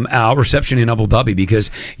our reception in Abu Dhabi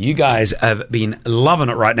because you guys have been loving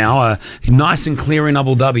it right now. Nice and clear in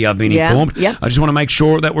Abu Dhabi, I've been informed. Yeah. I just want to make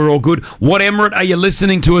sure that we're all good. What emirate are you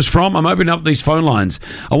listening to us from? I'm opening up these phone lines.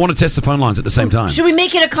 I want to test the phone lines at the same time. Should we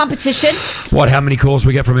make it a competition? What? How many calls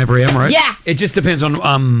we get from every emirate? Yeah. It just depends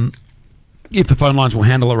on if the phone lines will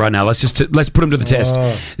handle it right now. Let's put them to the test.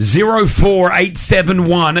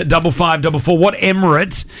 04871 5544. What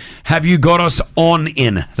Emirates have you got us on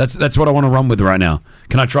in? That's what I want to run with right now.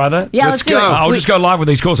 Can I try that? Yeah, let's do it. I'll just go live with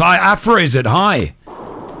these calls. Hi, Afra, is it? Hi.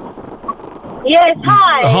 Yes,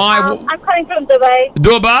 hi. Hi. I'm calling from Dubai.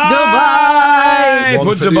 Dubai. One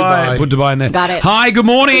Put for Dubai. Dubai. Put Dubai in there. Got it. Hi, good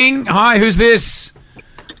morning. Hi, who's this?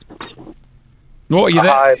 What, are you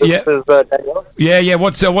there? Hi, this is Daniel. Yeah.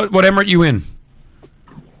 What emirate you in?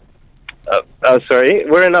 Sorry,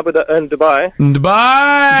 we're in Dubai.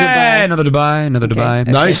 Dubai. Another Dubai.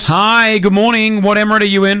 Okay. Nice. Hi, good morning. What emirate are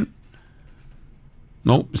you in?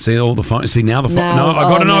 No, see all the phone. See now the phone. No, I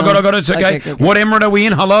got it. No, I got it. It's okay. Okay. What emirate are we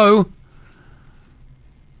in? Hello.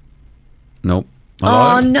 Nope.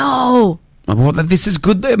 Hello? Oh, no. Well, this is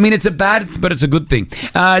good. I mean, it's a bad, but it's a good thing.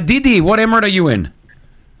 Didi, what emirate are you in?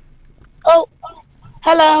 Oh,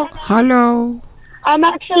 hello. Hello. I'm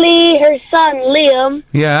actually her son, Liam.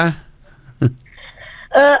 Yeah.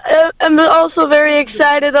 I'm also very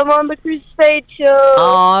excited. I'm on the Chris Fade show.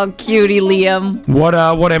 Oh, cutie Liam. What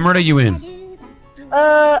emirate are you in?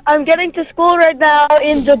 I'm getting to school right now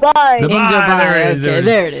in Dubai. In Dubai.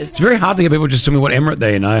 There it is. It's very hard to get people just tell me what emirate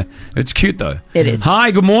they're in. It's cute, though. It is.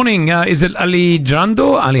 Hi, good morning. Is it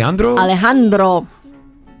Alejandro? Alejandro.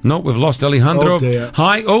 No, we've lost Alejandro. Oh, dear.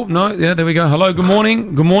 Hi. Oh, no. Yeah, there we go. Hello, good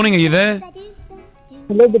morning. Good morning. Are you there?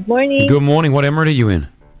 Hello, good morning. Good morning. What emirate are you in?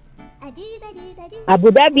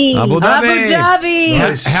 Abu Dhabi. Abu Dhabi. Abu Dhabi.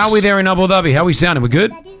 Nice. How are we there in Abu Dhabi? How are we sounding? We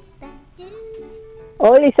good?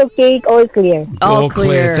 All is okay. All clear. All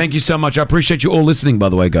clear. Thank you so much. I appreciate you all listening, by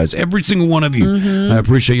the way, guys. Every single one of you. I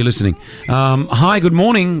appreciate you listening. Hi, good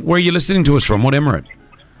morning. Where are you listening to us from? What emirate?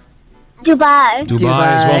 Dubai.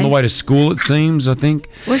 Dubai is well on the way to school, it seems, I think.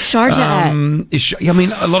 Where's Sharjah at? I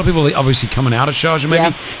mean, a lot of people are obviously coming out of Sharjah, maybe.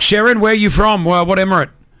 Yeah. Sharon, where are you from? What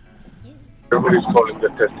emirate? Everybody's calling, they're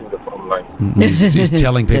testing the phone line. He's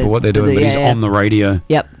telling people what they're doing, but he's on the radio.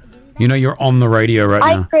 Yep. You know, you're on the radio right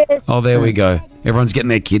Hi, now. Chris. Oh, there we go. Everyone's getting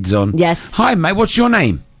their kids on. Yes. Hi, mate. What's your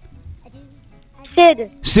name?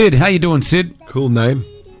 Sid. Sid. How you doing, Sid? Cool name.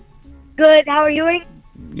 Good. How are you doing?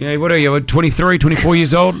 Yeah, what are you? 23, 24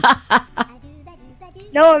 years old?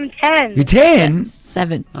 No, I'm 10. You're 10?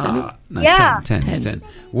 Seven. No, Yeah. 10.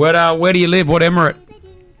 Where do you live? What emirate?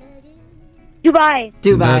 Dubai.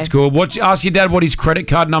 That's cool. Ask your dad what his credit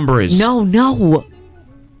card number is. No. No.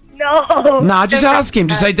 Nah, just ask him.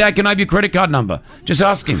 Just say, Dad, can I have your credit card number? Just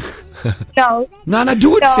ask him. No. No,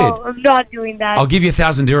 do it, Sid. No, I'm not doing that. I'll give you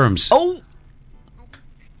 1,000 dirhams. Oh.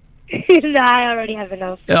 No, I already have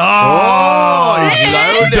enough. Oh, he's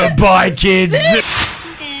loaded. Dubai kids.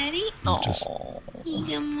 Daddy.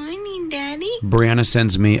 Good morning, Daddy. Brianna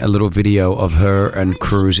sends me a little video of her and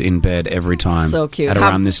Cruz in bed every time. So cute. At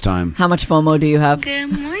around this time. How much FOMO do you have? Good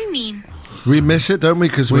morning. We miss it, don't we?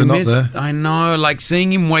 Because we're not there. I know, like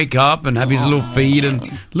seeing him wake up and have his little feet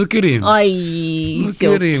and look at him. Look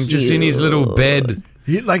at him, just in his little bed.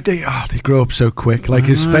 They grow up so quick. Like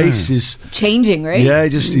his face is changing, right? Yeah,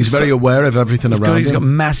 he's very aware of everything around him. He's got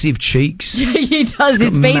massive cheeks. He does.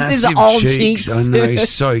 His face is all cheeks. I know, he's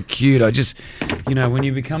so cute. I just, when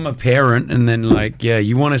you become a parent and then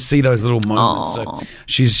you want to see those little moments. So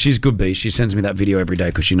she's good, B. She sends me that video every day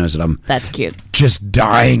because she knows that I'm. That's cute. Just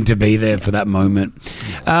dying to be there for that moment.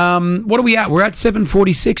 What are we at? We're at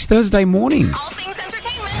 7:46 Thursday morning.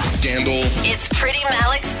 Scandal. It's Pretty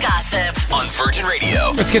Malik's Gossip On Virgin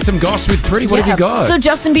Radio. Let's get some gossip with Pretty. What have you got? So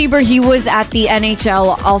Justin Bieber, he was at the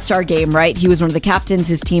NHL All-Star Game, right? He was one of the captains.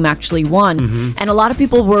 His team actually won. Mm-hmm. And a lot of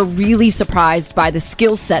people were really surprised by the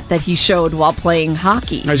skill set that he showed while playing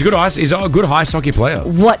hockey. No, he's a good ice hockey player.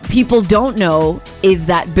 What people don't know is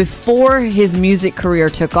that before his music career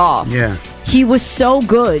took off, he was so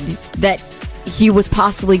good that he was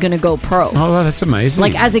possibly going to go pro. Oh, that's amazing.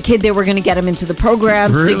 Like, as a kid, they were going to get him into the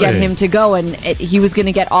programs to get him to go, and he was going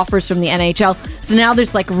to get offers from the NHL. So now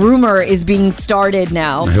there's, rumor is being started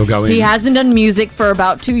now. He'll go in. He hasn't done music for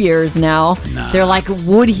about 2 years now. Nah. They're like,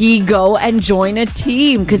 would he go and join a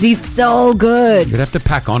team? Because he's so good. You'd have to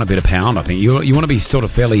pack on a bit of pound, I think. You want to be sort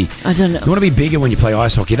of fairly... I don't know. You want to be bigger when you play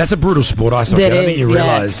ice hockey. That's a brutal sport, ice hockey. I don't think you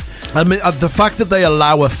realise. I mean, the fact that they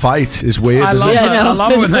allow a fight is weird, I love that. I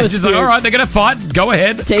love it when they're just like, all right, they're going to fight. Go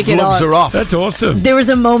ahead. Take it Gloves on. are off. That's awesome. There was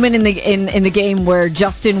a moment in the game where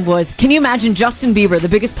Justin was... Can you imagine Justin Bieber, the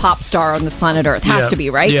biggest pop star on this planet Earth? Has to be,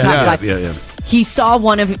 right? Yeah. He saw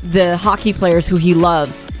one of the hockey players who he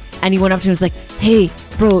loves, and he went up to him and was like, hey,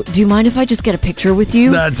 bro, do you mind if I just get a picture with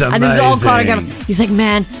you? That's amazing. And he's all caught on camera. He's like,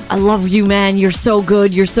 man, I love you, man. You're so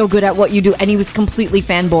good. You're so good at what you do. And he was completely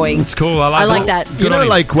fanboying. It's cool. I like that. You know,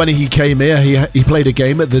 like when he came here, he played a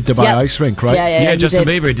game at the Dubai Ice Rink, right? Yeah, Justin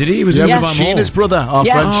Bieber, did he? He was with Dubai Sheena's brother, our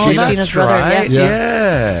friend Sheena. Sheena. Sheena's brother, right.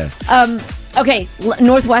 Yeah. Okay,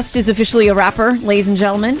 Northwest is officially a rapper, ladies and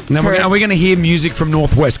gentlemen. Now, are we going to hear music from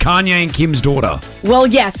Northwest? Kanye and Kim's daughter. Well,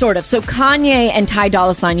 yeah, sort of. So Kanye and Ty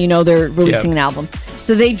Dolla $ign, they're releasing an album.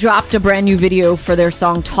 So they dropped a brand new video for their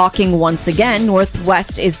song Talking Once Again.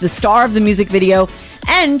 Northwest is the star of the music video,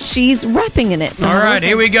 and she's rapping in it. So all right,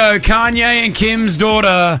 here we go. Kanye and Kim's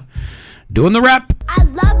daughter doing the rap. I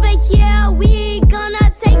love it here. We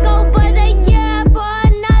gonna take over the year for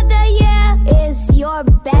another year. It's your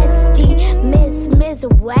bestie, Miss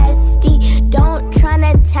Westie. Don't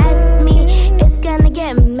tryna test me. It's gonna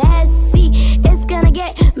get messy. It's gonna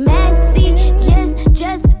get messy.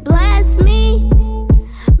 Just bless me.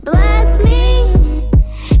 Bless me.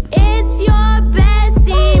 It's your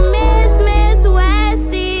bestie, Miss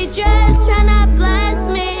Westie. Just tryna bless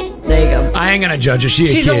me. There you go. I ain't going to judge her. She's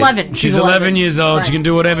She's a kid. 11. She's 11 years old. Right. She can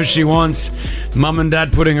do whatever she wants. Mum and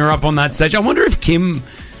Dad putting her up on that stage. I wonder if Kim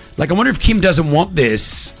doesn't want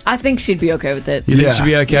this. I think she'd be okay with it. You think she'd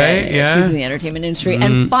be okay? Yeah. She's in the entertainment industry.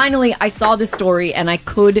 And finally, I saw this story and I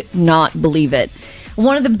could not believe it.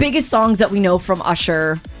 One of the biggest songs that we know from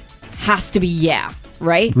Usher has to be Yeah,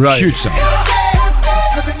 right? Right. Shoot some.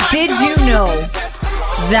 Did you know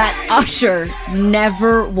that Usher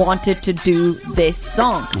never wanted to do this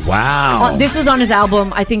song? Wow. This was on his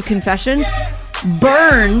album, I think, Confessions.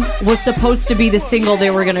 Burn was supposed to be the single they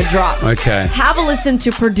were going to drop. Okay. Have a listen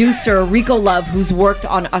to producer Rico Love, who's worked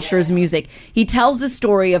on Usher's music. He tells the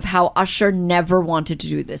story of how Usher never wanted to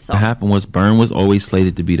do this song. What happened was Burn was always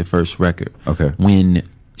slated to be the first record. Okay. When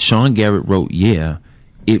Sean Garrett wrote Yeah,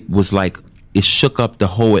 it was like it shook up the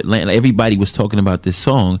whole Atlanta. Everybody was talking about this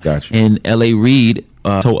song. Gotcha. And L.A. Reid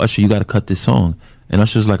told Usher, you got to cut this song. And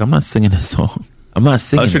Usher was like, I'm not singing this song. I'm not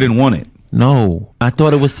singing Usher didn't want it. No, I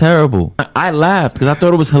thought it was terrible. I laughed because I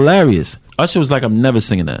thought it was hilarious. Usher was like, I'm never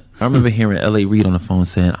singing that. I remember hearing L.A. Reid on the phone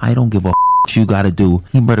saying, I don't give a what you gotta do.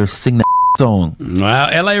 He better sing that song. Well,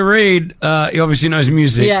 L.A. Reid, he obviously knows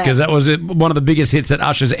music because that was one of the biggest hits that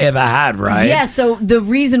Usher's ever had, right? Yeah, so the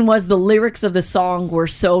reason was the lyrics of the song were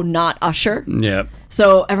so not Usher. Yeah.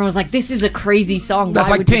 So everyone was like, this is a crazy song. That's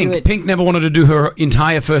Why like would you do Pink. it? Pink never wanted to do her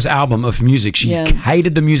entire first album of music. She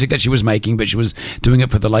hated the music that she was making, but she was doing it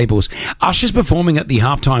for the labels. Usher's performing at the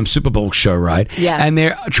halftime Super Bowl show, right? Yeah. And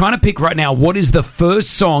they're trying to pick right now what is the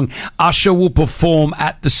first song Usher will perform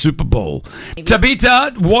at the Super Bowl.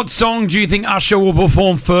 Tabitha, what song do you think Usher will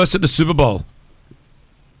perform first at the Super Bowl?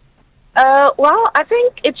 Well, I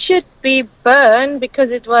think it should be Burn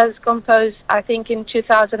because it was composed, I think, in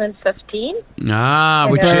 2015.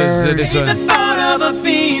 Which is this one.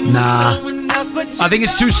 Nah. I think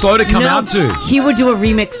it's too slow to come out to. He would do a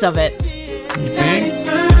remix of it.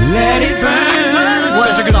 Let it burn.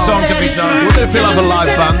 Such a good song to be done. Would they feel like a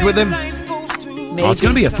live band with him? Oh, it's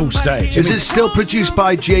going to be a full stage. Is it still produced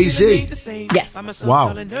by Jay-Z? Yes.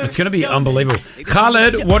 Wow. It's going to be unbelievable.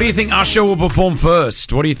 Khaled, what do you think Usher will perform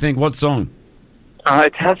first? What do you think? What song?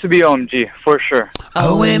 It has to be OMG, for sure.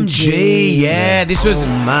 OMG, yeah. This was... Oh,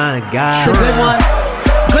 my God. It's a good one.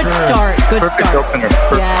 Good start. Good Perfect start. opener.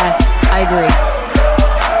 Yeah, I agree.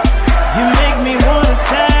 You make me wanna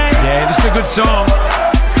say. Yeah, this is a good song.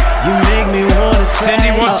 You make me wanna say.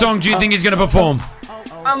 Cindy, what song do you think he's going to perform?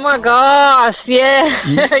 Oh my gosh, yeah.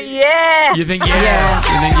 Yeah. You think yeah?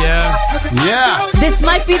 You think yeah? Yeah. This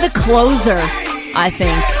might be the closer, I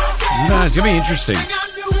think. No, it's going to be interesting.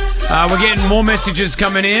 We're getting more messages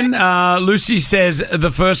coming in. Lucy says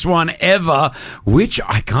the first one ever, which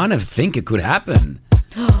I kind of think it could happen.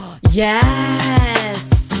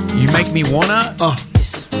 Yes. You make me wanna. Oh.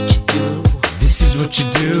 This is what you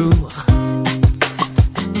do.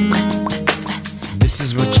 This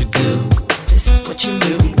is what you do. This is what you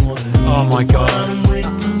do. Oh my God.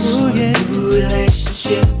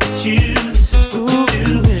 Relationship with you. This is what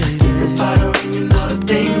you do. You can follow and you know the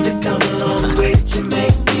things that come along with you.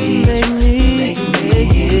 Make me.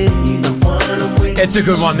 You the one I'm with. It's a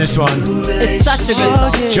good one, this one. It's such a good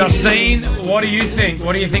song. Justine, what do you think?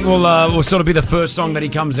 What do you think will sort of be the first song that he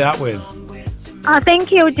comes out with? I think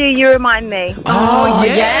he'll do You Remind Me. Oh,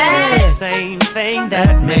 yes! Same thing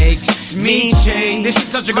that makes me change. This is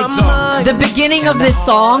such a good song. The beginning of this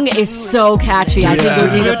song is so catchy. I think it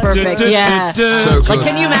would be the perfect. Yeah. So good. Like,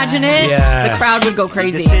 can you imagine it? Yeah. The crowd would go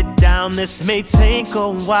crazy. Sit down, this may take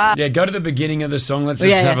a while. Yeah, go to the beginning of the song. Let's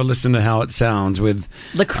just have a listen to how it sounds with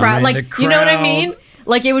The crowd. I mean, like, you know what I mean?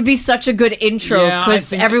 Like, it would be such a good intro Yeah, I because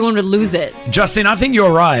think- everyone would lose it. Justine, I think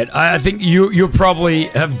you're right. I think you probably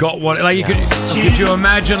have got one. Like, could you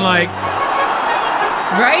imagine, like...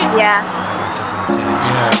 Right? Yeah.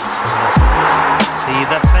 See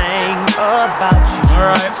the thing about you. All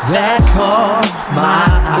right. That caught my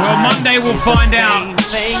eye. Well, Monday we'll find out.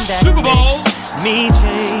 Same thing that Super Bowl. makes me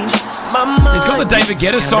change my mind. He's got the David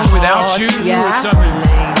Guetta song Without You. Yeah. Or something.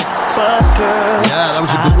 But girl, Yeah, that was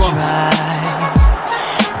a good one.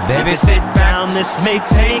 Baby, sit down, this may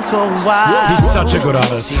take a while. He's such a good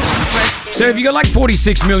artist. So if you got like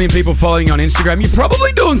 46 million people following you on Instagram, you're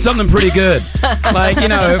probably doing something pretty good. Like, you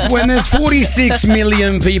know, when there's 46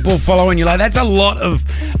 million people following you, like that's a lot of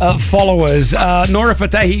followers. Nora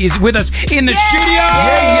Fatehi is with us in the studio.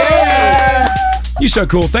 Yeah. You're so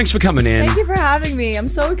cool. Thanks for coming in. Thank you for having me. I'm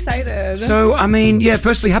so excited. So, I mean, yeah,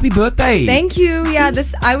 firstly, happy birthday. Thank you. Yeah,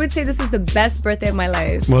 I would say this was the best birthday of my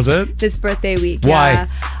life. Was it? This birthday week. Why? Yeah.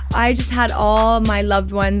 I just had all my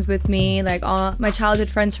loved ones with me. Like all my childhood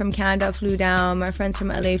friends from Canada flew down. My friends from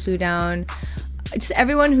LA flew down. Just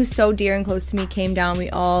everyone who's so dear and close to me came down.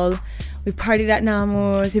 We partied at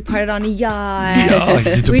Namo's. We partied on a yacht. Oh, you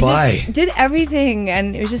did Dubai. We just did everything,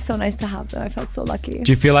 and it was just so nice to have them. I felt so lucky.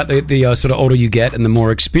 Do you feel like the sort of older you get and the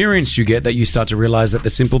more experience you get that you start to realize that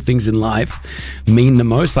the simple things in life mean the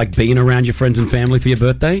most, like being around your friends and family for your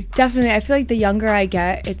birthday? Definitely. I feel like the younger I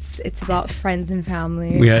get, it's about friends and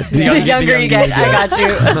family. Yeah, The younger you get, I got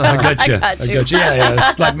you. I got you.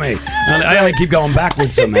 Yeah, it's like me. I only keep going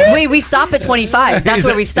backwards somehow. We stop at 25. That's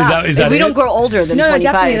where we stop. Is that we it? don't grow older than 25. No,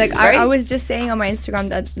 definitely. Like right? I was just saying on my Instagram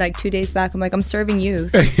that like 2 days back, I'm like, I'm serving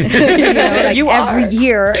youth. You know, like You every are.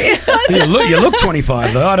 year. You look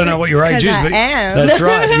 25 though. I don't know what your age is, I but am. that's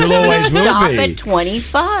right. You'll always will Stop be. at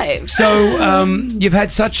 25. So you've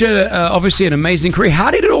had such obviously an amazing career.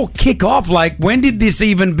 How did it all kick off? Like, when did this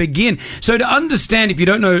even begin? So to understand, if you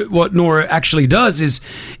don't know what Nora actually does, is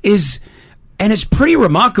and it's pretty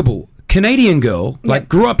remarkable. Canadian girl, like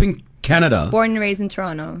grew up in Canada. Born and raised in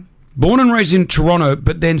Toronto. born and raised in Toronto,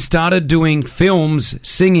 but then started doing films,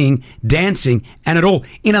 singing, dancing, and it all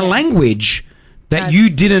in a language that you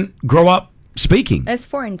didn't grow up speaking. It's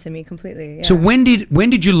foreign to me completely. Yeah. So when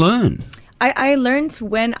did you learn? I learned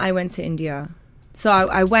when I went to India. So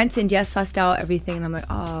I went to India, sussed out everything, and I'm like,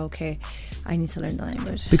 oh, okay, I need to learn the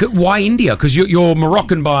language. Because why India? Because you're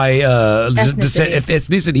Moroccan by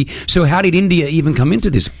ethnicity. So how did India even come into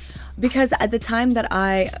this? Because at the time that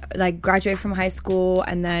I graduated from high school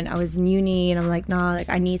and then I was in uni and I'm like, nah,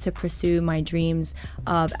 I need to pursue my dreams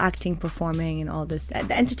of acting, performing and all this.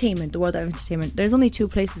 The entertainment, the world of entertainment. There's only 2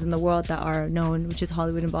 places in the world that are known, which is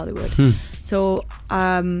Hollywood and Bollywood. So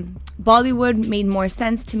Bollywood made more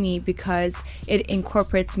sense to me because it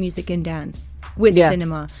incorporates music and dance with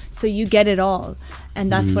cinema. So you get it all. And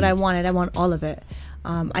that's what I wanted. I want all of it.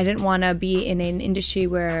 I didn't want to be in an industry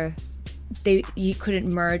where you couldn't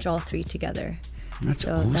merge all 3 together. That's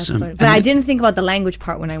awesome. But I didn't think about the language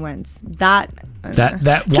part when I went. That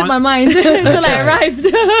took my mind until I arrived.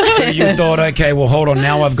 So you thought, okay, well, hold on.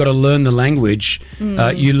 Now I've got to learn the language.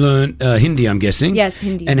 You learned Hindi, I'm guessing. Yes,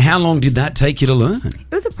 Hindi. And how long did that take you to learn?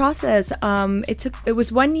 It was a process. It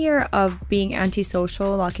was 1 year of being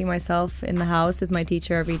antisocial, locking myself in the house with my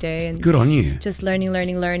teacher every day, and good on you. Just learning,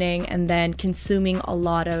 and then consuming a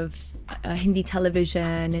lot of Hindi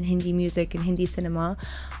television and Hindi music and Hindi cinema.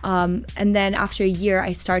 And then after a year,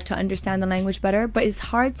 I start to understand the language better, but it's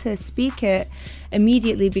hard to speak it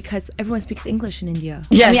immediately because everyone speaks English in India.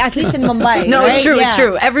 Yes. I mean, at least in Mumbai. No, right? it's true. Yeah. It's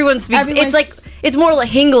true. Everyone speaks. It's more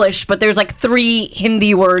like English, but there's 3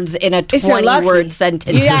 Hindi words in a 20-word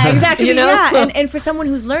sentence. Yeah, exactly. You know? Yeah, and for someone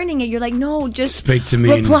who's learning it, you're like, no, just speak to me.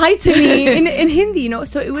 Reply to me in Hindi.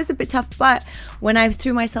 So it was a bit tough, but when I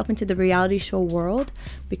threw myself into the reality show world,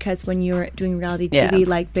 because when you're doing reality TV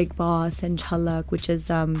like Big Boss and Jhalak, which is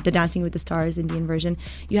the Dancing with the Stars Indian version,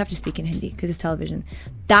 you have to speak in Hindi because it's television.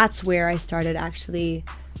 That's where I started actually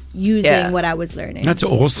using what I was learning. That's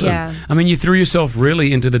awesome. Yeah. I mean, you threw yourself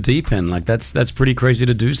really into the deep end. That's pretty crazy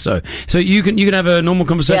to do so. So you can have a normal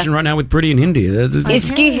conversation right now with Pretty in Hindi.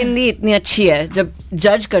 इसकी हिंदी इतनी अच्छी है जब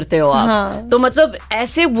जज करते हो आप तो मतलब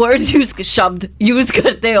ऐसे वर्ड्स शब्द यूज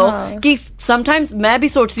करते हो कि sometimes मैं भी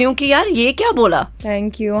सोचती हूँ कि यार ये क्या बोला.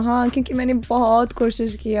 Thank you. हाँ, क्योंकि मैंने बहुत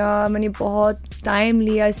कोशिश किया, मैंने बहुत टाइम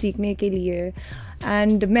लिया सीखने के लिए.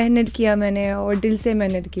 एंड मेहनत किया मैंने और दिल से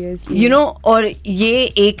मेहनत किया इसलिए और ये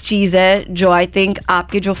एक चीज है जो आई थिंक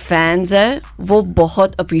आपके जो फैंस हैं वो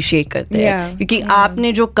बहुत अप्रिशिएट करते हैं क्योंकि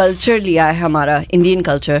आपने जो कल्चर लिया है हमारा इंडियन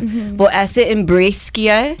कल्चर वो ऐसे एम्ब्रेस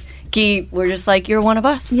किया है कि we're just like you're one of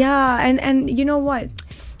us. And you know what,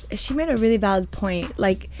 she made a really valid point,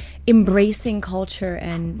 like embracing culture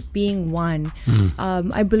and being one.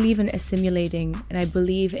 I believe in assimilating and I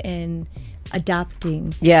believe in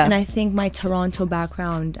adapting. And I think my Toronto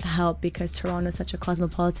background helped because Toronto is such a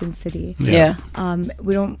cosmopolitan city.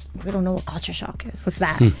 We don't know what culture shock is. What's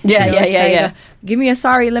that? Give me a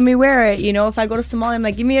sari, let me wear it. If I go to Somalia, I'm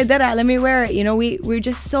like, give me a dera, let me wear it. We're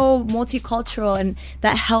just so multicultural, and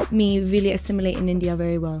that helped me really assimilate in India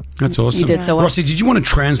very well. That's awesome. You did so well. Rossi, did you want to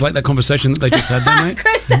translate that conversation that they just had there, mate?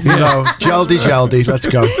 No, jaldi, let's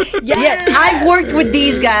go. I've worked with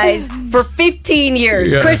these guys for 15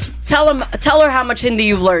 years. Chris, tell her how much Hindi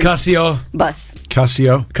you've learned. Casio. Bus.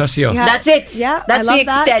 Casio. That's it. Yeah, that's the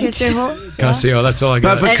extent. Casio, that's all I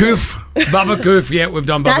got. Babakoof, we've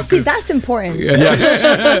done Babakoof. That's important. Yes.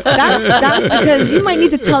 that's because you might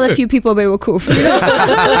need to tell a few people about Wakoof.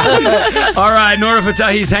 All right, Nora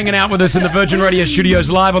Fatehi's hanging out with us in the Virgin Radio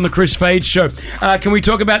studios live on the Chris Fade Show. Can we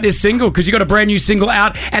talk about this single? Because you got a brand new single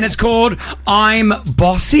out and it's called I'm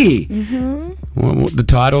Bossy. The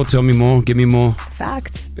title, tell me more, give me more.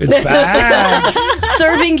 Facts. It's facts.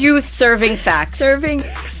 Serving youth, serving facts. Serving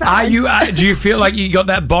facts. Are you? Do you feel like you got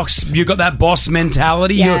that boss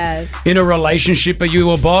mentality? Yes. You're in a relationship, are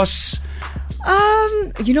you a boss?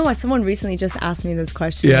 You know what? Someone recently just asked me this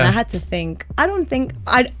question. And I had to think. I don't think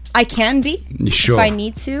I can be. Sure. If I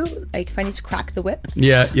need to, if I need to crack the whip.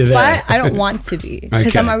 Yeah, you're there. But I don't want to be.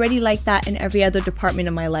 Because I'm already like that in every other department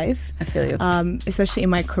of my life. I feel you. Especially in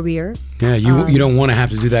my career. Yeah, you don't want to have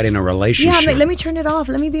to do that in a relationship. Yeah, I'm like, let me turn it off.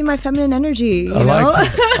 Let me be my feminine energy. I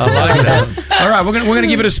like that. All right, we're gonna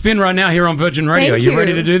give it a spin right now here on Virgin Radio. Thank you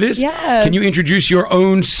ready to do this? Yeah. Can you introduce your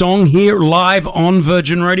own song here live on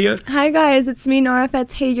Virgin Radio? Hi guys, it's me, Nora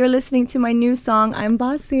Fatehi. You're listening to my new song, I'm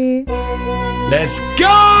Bossy. Let's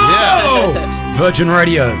go! Yeah. Virgin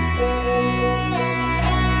Radio.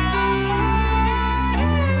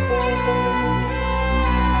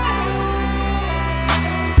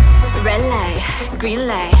 Red light, green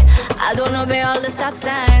light. I don't obey all the stop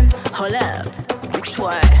signs. Hold up,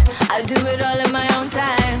 what? I do it all in my own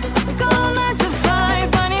time. Go 9 to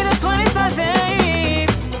 5, money to 20.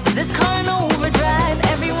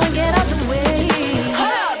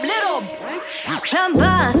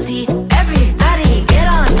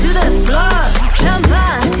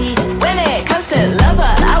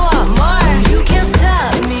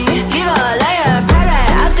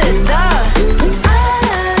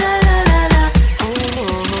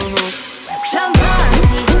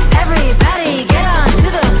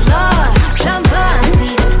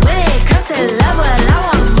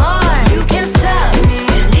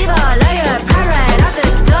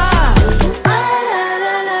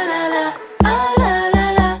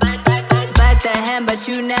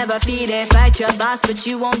 feed it. Fight your boss, but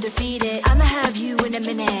you won't defeat it. I'ma have you in a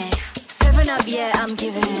minute. Serving up, yeah, I'm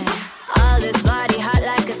giving. All this body hot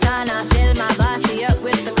like a sauna. Fill my bossy up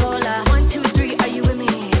with the cola. 1, 2, 3, are you with me?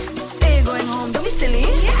 Say you're going home, don't be silly.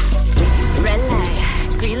 Red light,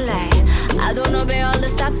 green light. I don't obey all the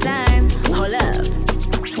stop signs. Hold up,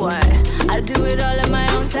 what? I do it all in my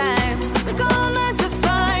own time. We go 9 to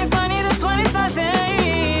 5, money to 25,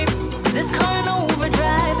 babe. This car in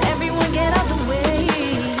overdrive, everyone get out the way.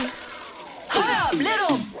 Hold up,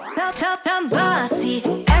 little, I'm bossy.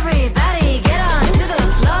 Everybody get on to the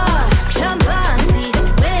floor. I'm bossy.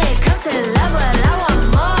 When it comes to love, well, I want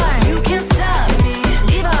more. You can't stop me.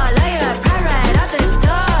 Leave all of your pride right out the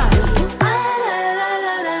door. Ah, la, la,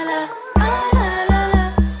 la, la, la. Ah, la, la, la.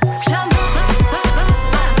 I'm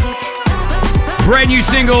bossy. Brand new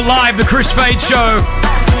single live, The Chris Fade Show.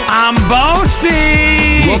 I'm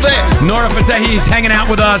bossy. Love it. Nora Fatehi is hanging out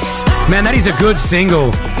with us. Man, that is a good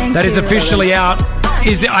single. That is officially out.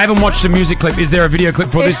 I haven't watched the music clip. Is there a video clip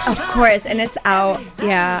for this? Of course, and it's out.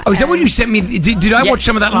 Yeah. Oh, is that what you sent me? Did I watch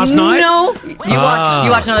some of that last night? No. You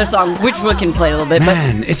watched another song, which we can play a little bit.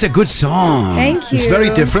 Man, it's a good song. Thank you. It's very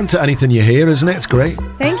different to anything you hear, isn't it? It's great.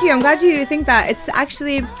 Thank you. I'm glad you think that. It's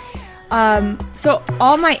actually... so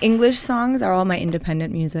all my English songs are all my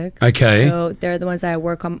independent music. Okay. So they're the ones that I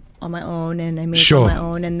work on my own and I make Sure. on my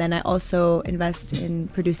own. And then I also invest in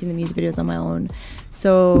producing the music videos on my own.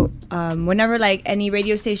 So whenever like any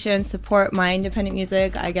radio stations support my independent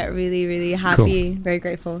music, I get really, really happy, very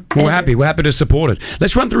grateful. Well, we're happy. We're happy to support it.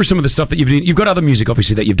 Let's run through some of the stuff that you've done. You've got other music,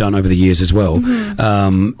 obviously, that you've done over the years as well,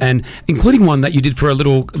 and including one that you did for a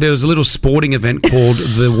little. There was a little sporting event called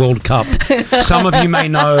the World Cup. Some of you may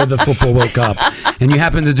know the Football World Cup, and you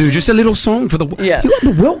happened to do just a little song for the. Yeah. You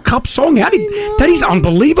had the World Cup song. How did that? Is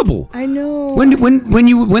unbelievable. I know.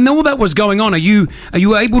 When all that was going on, are you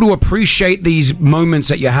able to appreciate these moments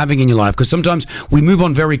that you're having in your life? Because sometimes we move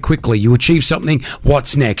on very quickly. You achieve something.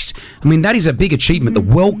 What's next? I mean, that is a big achievement. The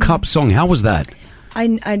World Cup song. How was that?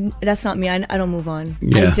 I that's not me. I don't move on.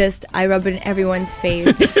 Yeah. I rub it in everyone's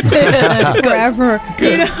face forever.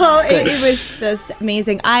 You know, it was just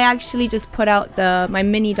amazing. I actually just put out my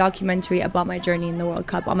mini documentary about my journey in the World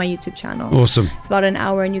Cup on my YouTube channel. Awesome. It's about an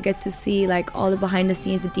hour, and you get to see like all the behind the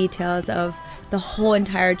scenes, the details of the whole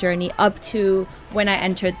entire journey up to when I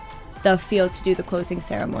entered the field to do the closing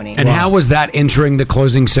ceremony. And how was that entering the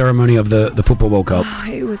closing ceremony of the Football World Cup?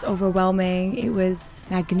 It was overwhelming. It was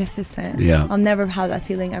magnificent. Yeah. I'll never have that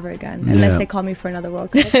feeling ever again, unless they call me for another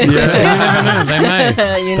World Cup. Yeah, you never know. They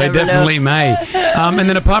may. They definitely may. And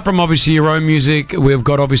then apart from obviously your own music, we've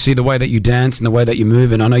got obviously the way that you dance and the way that you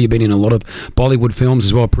move. And I know you've been in a lot of Bollywood films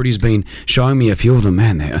as well. Pretty's been showing me a few of them.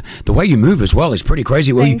 Man, the way you move as well is pretty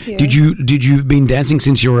crazy. Thank you. Did you been dancing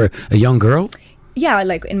since you were a young girl? Yeah,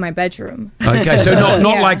 like in my bedroom. Okay, so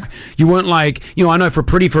not like you weren't like, I know for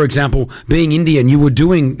Pretty, for example, being Indian, you were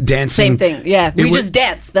doing dancing. Same thing. Yeah, we just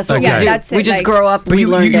dance. That's what we do. That's it, we just grow up. But you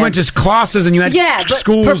went to classes and you had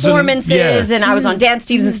schools performances, and I was on dance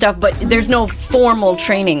teams and stuff. But there's no formal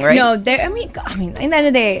training, right? No, I mean, in the end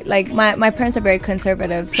of the day, like my parents are very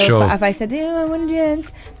conservative. So Sure. if I said, I want to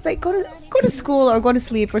dance, like go to school or go to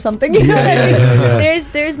sleep or something. You know what I mean? Yeah.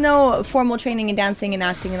 There's no formal training in dancing and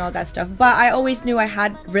acting and all that stuff. But I always knew I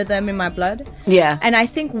had rhythm in my blood. Yeah. And I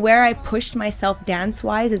think where I pushed myself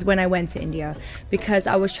dance-wise is when I went to India, because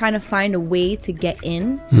I was trying to find a way to get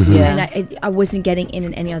in. Mm-hmm. Yeah. And I wasn't getting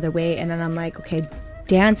in any other way. And then I'm like, okay,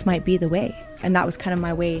 dance might be the way. And that was kind of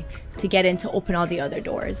my way to get in, to open all the other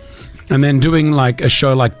doors. And then doing like a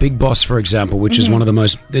show like Big Boss, for example, which is one of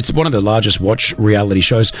the largest watch reality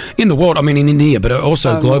shows in the world. I mean, in India, but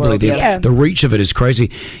also globally. The reach of it is crazy.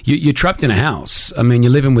 You're trapped in a house. I mean,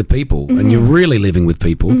 you're living with people and you're really living with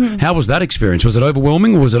people. How was that experience? Was it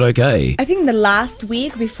overwhelming or was it okay? I think the last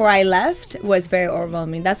week before I left was very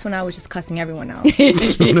overwhelming. That's when I was just cussing everyone out.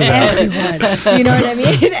 Everyone. You know what I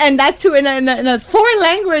mean? And that too in a foreign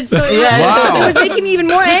language. So it was making me even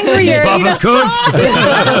more angrier. That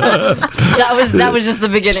was just the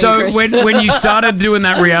beginning. So Chris. when you started doing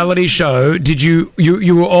that reality show, did you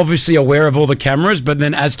were obviously aware of all the cameras, but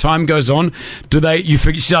then as time goes on, you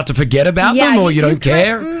start to forget about them, or you don't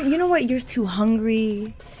care? You know what? You're too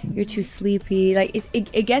hungry. You're too sleepy. Like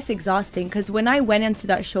it gets exhausting, because when I went into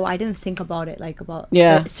that show, I didn't think about it, like about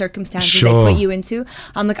the circumstances they put you into.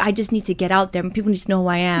 I'm like, I just need to get out there. People need to know who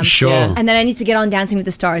I am. Sure. And then I need to get on Dancing with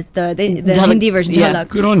the Stars, the Hindi version. Yeah.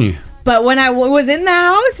 Good on you. But when I was in the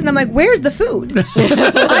house and I'm like, where's the food?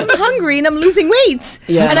 I'm hungry and I'm losing weight.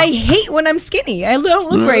 Yeah. And I hate when I'm skinny. I don't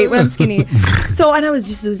look great when I'm skinny. And I was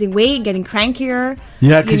just losing weight, getting crankier.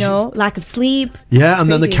 Yeah, lack of sleep. Yeah,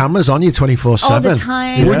 and then the camera's on you 24/7. All the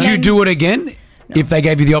time. Would you do it again? If they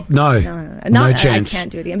gave you the no chance. I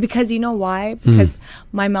can't do it again because you know why? Because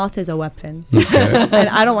my mouth is a weapon, and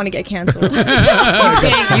I don't want to get canceled. you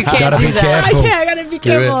can't Gotta do be that. careful. I gotta be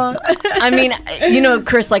careful. I mean,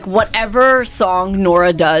 Chris, like whatever song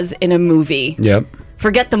Nora does in a movie. Yep.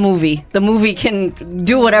 Forget the movie. The movie can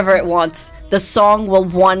do whatever it wants. The song will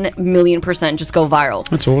 1,000,000% just go viral.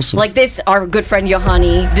 That's awesome. Like this, our good friend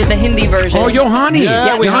Yohani did the Hindi version. Oh, Yohani.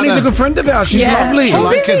 Yeah, Yohani's a good friend of ours. She's lovely. Oh,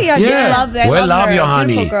 really? Yeah, she's lovely. We love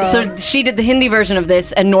Yohani. So she did the Hindi version of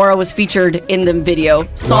this, and Nora was featured in the video.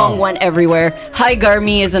 Song went everywhere. Hi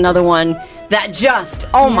Garmi is another one. That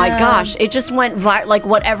just, my gosh, it just went viral. Like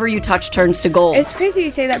whatever you touch turns to gold. It's crazy you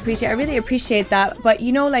say that, Preeti. I really appreciate that. But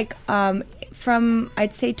from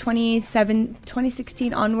I'd say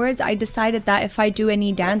 2016 onwards, I decided that if I do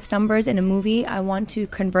any dance numbers in a movie, I want to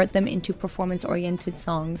convert them into performance-oriented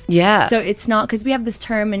songs. Yeah. So it's not, because we have this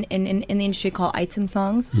term in the industry called item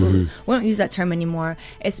songs. We don't use that term anymore.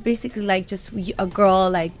 It's basically like just a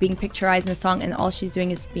girl like being picturized in a song and all she's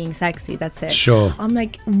doing is being sexy. That's it. Sure. I'm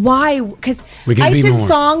like, why? Because We can be item more.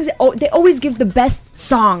 songs, they always give the best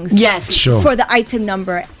songs. Yes. Sure. For the item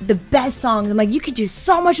number, the best songs. I'm like, you could do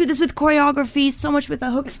so much with this with choreography, so much with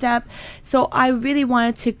a hook step. So I really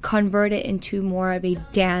wanted to convert it into more of a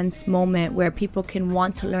dance moment where people can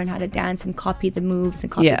want to learn how to dance and copy the moves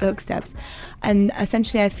and copy the hook steps. And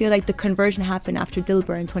essentially, I feel like the conversion happened after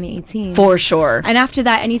Dilbar in 2018. For sure. And after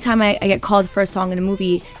that, anytime I get called for a song in a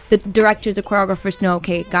movie, the directors, the choreographers know,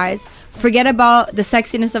 okay, guys, forget about the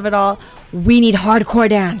sexiness of it all. We need hardcore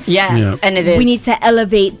dance. Yeah. And it is. We need to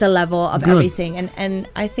elevate the level of Good. everything. And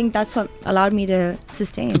I think that's what allowed me to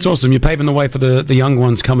sustain. It's awesome. You're paving the way for the young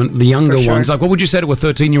ones coming, the younger For sure. ones. Like, what would you say to a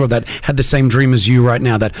 13-year-old that had the same dream as you right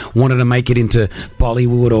now, that wanted to make it into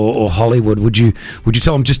Bollywood or Hollywood? Would you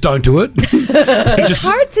tell them just don't do it? It's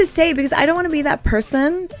hard to say because I don't want to be that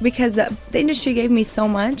person because the industry gave me so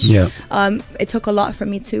much. Yeah. It took a lot from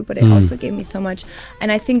me too, but it also gave me so much.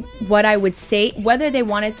 And I think what I would say, whether they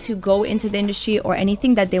wanted to go into the industry or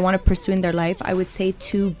anything that they want to pursue in their life, I would say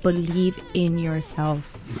to believe in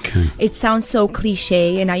yourself. Okay. It sounds so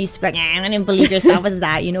cliche, and I used to be like, I didn't believe yourself as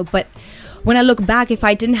that, but when I look back, if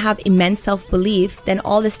I didn't have immense self-belief, then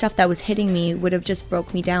all the stuff that was hitting me would have just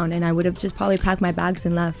broke me down, and I would have just probably packed my bags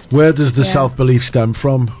and left. Where does the self-belief stem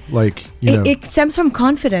from? Like, It stems from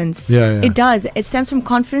confidence. Yeah. It does. It stems from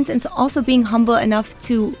confidence and also being humble enough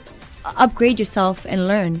to upgrade yourself and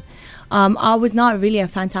learn. I was not really a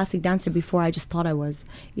fantastic dancer before. I just thought I was.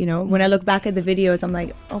 When I look back at the videos, I'm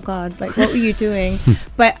like, oh God, like what were you doing?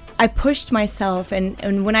 But I pushed myself,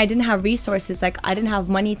 and when I didn't have resources, like I didn't have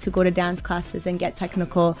money to go to dance classes and get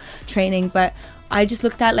technical training, but I just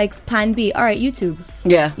looked at like plan B. All right, YouTube.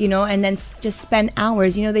 Yeah. And then just spend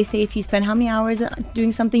hours. They say if you spend how many hours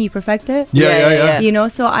doing something, you perfect it. Yeah.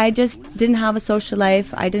 So I just didn't have a social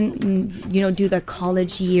life. I didn't, do the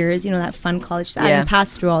college years, that fun college. I didn't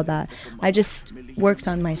pass through all that. I just worked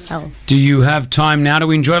on myself. Do you have time now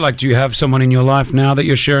to enjoy? Like, do you have someone in your life now that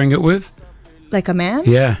you're sharing it with? Like a man?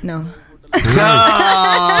 Yeah. No.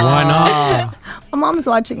 Why not? My mom's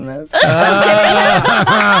watching this.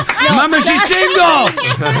 Mama, she's single.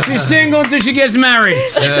 She's single until she gets married.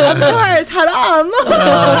 Of course, haram.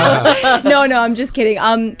 No, I'm just kidding.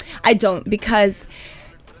 I don't, because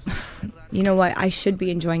you know what? I should be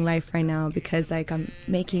enjoying life right now because like I'm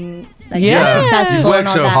making successful. You've worked and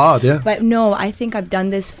all so that. hard, yeah. But no, I think I've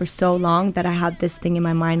done this for so long that I have this thing in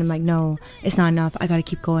my mind. I'm like, no, it's not enough. I gotta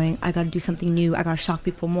keep going. I gotta do something new. I gotta shock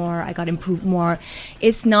people more. I gotta improve more.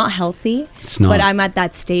 It's not healthy. It's not. But I'm at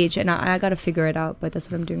that stage and I gotta figure it out. But that's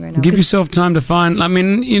what I'm doing right now. Give yourself time to find. I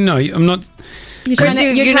mean, I'm not. You're trying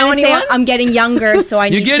to say I'm getting younger, so I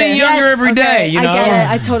need to. You're getting younger every day. I get it.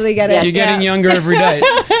 I totally get it. You're getting younger every day.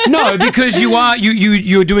 No, because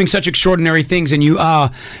you're doing such extraordinary things, and you are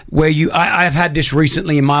where you. I've had this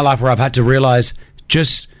recently in my life where I've had to realize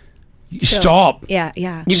just. Stop. Yeah.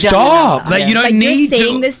 Stop. Like, you don't like need you're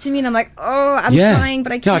saying to. this to me, and I'm like, oh, I'm trying,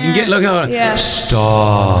 but I can't. Yeah, I can get. Look. Yeah.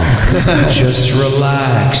 Stop. Just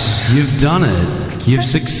relax. You've done it. You've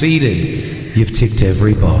succeeded. You've ticked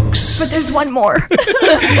every box. But there's one more.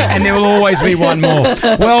 And there will always be one more.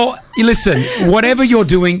 Well, listen, whatever you're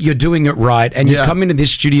doing it right. And you've come into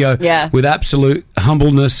this studio with absolute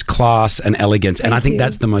humbleness, class, and elegance. And I think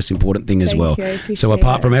that's the most important thing as well. So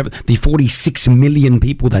apart from the 46 million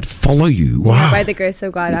people that follow you. Wow. Yeah, by the grace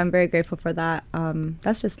of God, I'm very grateful for that.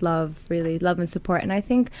 That's just love, really, love and support. And I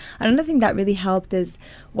think another thing that really helped is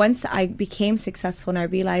once I became successful and I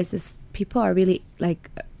realized this, people are really like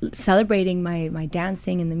celebrating my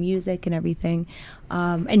dancing and the music and everything,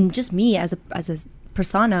 and just me as a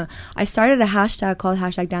persona. I started a hashtag called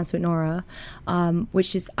 #DanceWithNora,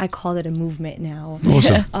 which is, I call it a movement now.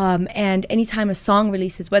 Awesome. And anytime a song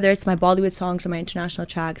releases, whether it's my Bollywood songs or my international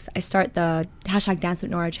tracks, I start the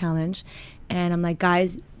 #DanceWithNora challenge. And I'm like,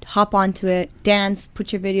 guys, hop onto it, dance,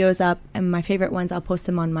 put your videos up. And my favorite ones, I'll post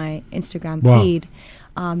them on my Instagram feed.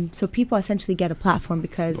 So people essentially get a platform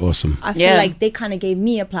because I feel like they kind of gave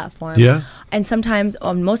me a platform. Yeah. And sometimes,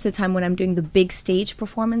 most of the time when I'm doing the big stage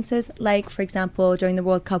performances, like for example, during the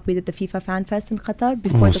World Cup, we did the FIFA Fan Fest in Qatar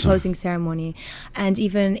before the closing ceremony. And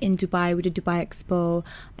even in Dubai, we did Dubai Expo.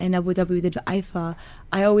 In Abu Dhabi, we did IFA.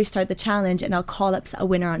 I always start the challenge and I'll call up a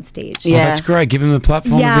winner on stage. Yeah. Oh, that's great. Give them a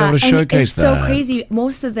platform to be able to showcase that. It's so crazy.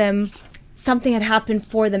 Most of them, something had happened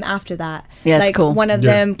for them after that. Yeah, like cool. one of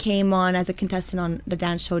them came on as a contestant on the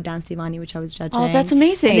dance show Dance Divani, which I was judging. Oh, that's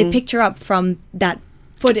amazing. And they picked her up from that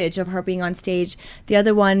footage of her being on stage. The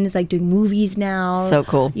other one is like doing movies now. So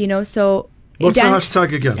cool. You know, so what's the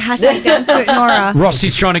hashtag again? #DanceWithNora.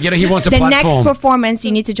 Rossi's trying to get her. He wants a the platform. next performance,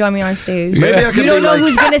 you need to join me on stage. Maybe I could you don't be know like-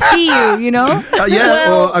 who's going to see you, you know?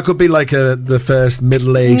 Or I could be like the first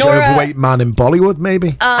middle-aged, Nora- overweight man in Bollywood,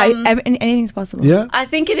 maybe. Anything's possible. Yeah. I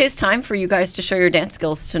think it is time for you guys to show your dance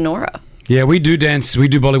skills to Nora. Yeah, we do dance. We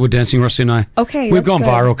do Bollywood dancing, Rossi and I. Okay, We've that's gone good.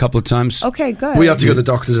 viral a couple of times. Okay, good. We have to go to the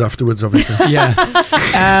doctors afterwards, obviously. Yeah.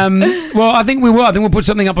 Well, I think we will. I think we'll put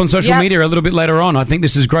something up on social Yep. media a little bit later on. I think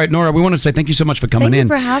this is great. Nora, we want to say thank you so much for coming Thank you in.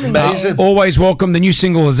 for having me. Amazing. Always welcome. The new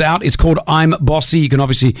single is out. It's called I'm Bossy. You can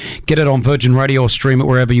obviously get it on Virgin Radio or stream it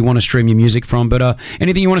wherever you want to stream your music from. But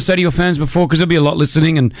anything you want to say to your fans before? Because there'll be a lot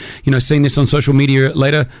listening and, seeing this on social media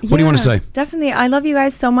later. What do you want to say? Definitely. I love you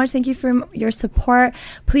guys so much. Thank you for your support.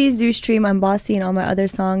 Please do stream I'm Bossy and all my other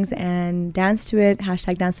songs and dance to it.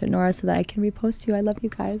 #DanceWithNora so that I can repost you. I love you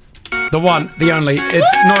guys. The one, the only.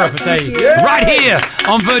 It's Nora Fatehi. Right here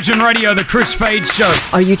on Virgin Radio, the Chris Fade Show.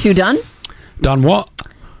 Are you two done? Done what?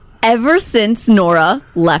 Ever since Nora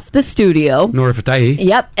left the studio. Nora Fatehi.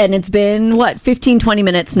 Yep, and it's been, 15, 20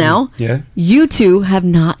 minutes now. Yeah. You two have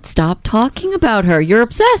not stopped talking about her. You're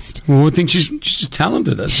obsessed. Well, I think she's just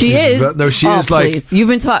talented. She is. No, she Oh, is like... please. You've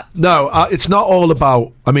been talking... No, it's not all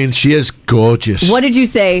about... I mean, she is gorgeous. What did you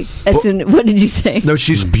say? What did you say? No,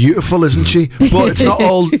 she's beautiful, isn't she? But it's not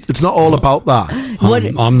all. It's not all about that.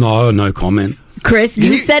 I'm no comment. Chris,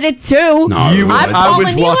 you said it too. No, I was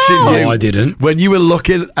calling you watching out. you. No, I didn't. When you were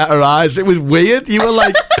looking at her eyes, it was weird. You were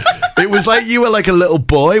like, it was like you were like a little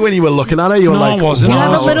boy when you were looking at her. You were No, like, I wasn't. You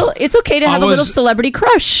have a wow. little... It's okay to have a little celebrity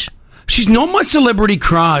crush. She's not my celebrity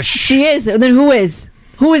crush. She is. Then who is?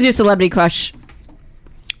 Who is your celebrity crush?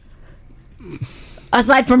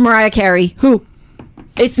 Aside from Mariah Carey, who?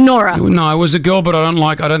 It's Nora. No, it was a girl, but I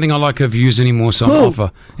don't think I like her views anymore, so I'm Who? off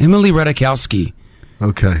her. Emily Ratajkowski.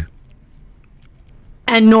 Okay.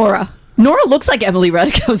 And Nora. Nora looks like Emily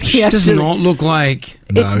Ratajkowski. She does actually. not look like...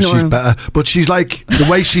 No, It's she's Nora. better. But she's like, the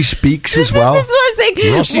way she speaks as well. This is what I'm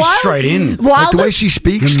saying. Rossi's straight in. While Like the way she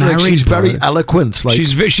speaks, You're like married, she's very bro. eloquent. Like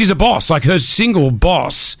She's a boss. Like her single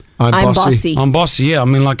boss. I'm bossy. I'm bossy, yeah. I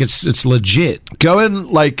mean, like, it's legit. Go and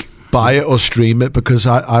like buy it or stream it because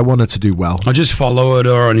I want her to do well. I just followed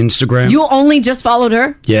her on Instagram. You only just followed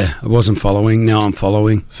her? Yeah, I wasn't following. Now I'm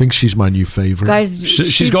following. I think she's my new favorite. Guys,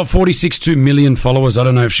 She's got 46.2 million followers. I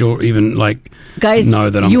don't know if she'll even, guys, know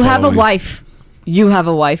that I'm you have a following. wife. You have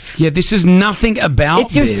a wife. Yeah, this is nothing about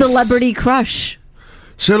It's your this. celebrity crush.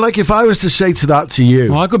 So, like, if I was to say to that to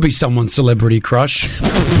you, Well, I could be someone's celebrity crush.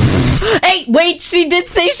 Hey, wait, she did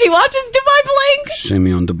say she watches Dubai Bling. See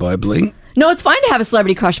me on Dubai Bling. No, it's fine to have a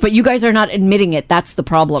celebrity crush, but you guys are not admitting it. That's the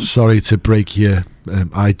problem. sorry to break you,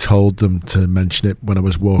 I told them to mention it when I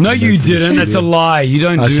was walking. No, you into the didn't. That's a studio. lie. You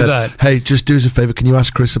don't I do said, that. Hey, just do us a favor. Can you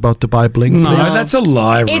ask Chris about Dubai Bling? No, please?" that's a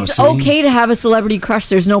lie, Rossi. It's okay to have a celebrity crush.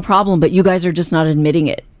 There's no problem, but you guys are just not admitting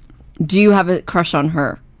it. Do you have a crush on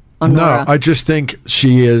her? On No, Nora? I just think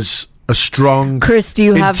she is a strong, Chris, do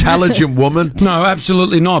you have- intelligent woman. No,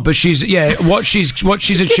 absolutely not. But she's what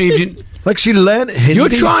she's achieved. Like she learned Hindi. You're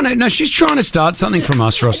trying to. No, she's trying to start something from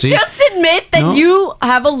us, Rossi. Just admit that No. you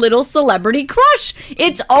have a little celebrity crush.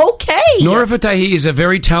 It's okay. Nora Fatehi is a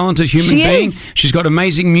very talented human She being. is. She's got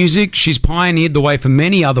amazing music. She's pioneered the way for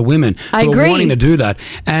many other women I who agree. are wanting to do that.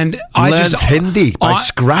 And I Learns just Hindi by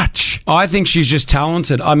scratch. I think she's just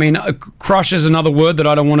talented. I mean, crush is another word that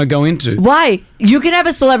I don't want to go into. Why? You can have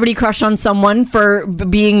a celebrity crush on someone for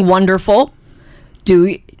being wonderful.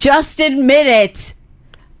 Just admit it.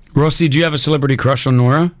 Rossi, do you have a celebrity crush on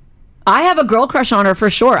Nora? I have a girl crush on her for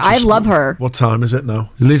sure. I love her. What time is it now?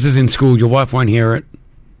 Liz is in school. Your wife won't hear it.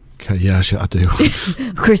 Okay, yeah, I do.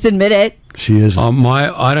 Chris, admit it. She is. I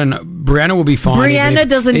don't know. Brianna will be fine. Brianna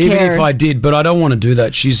doesn't even care. if I did, but I don't want to do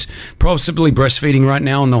that. She's possibly breastfeeding right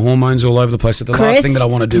now, and the hormones all over the place. So the Chris, last thing that I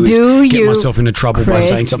want to do do is get you- myself into trouble by Chris,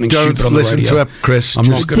 saying something Don't stupid on the listen radio. to her, Chris. I'm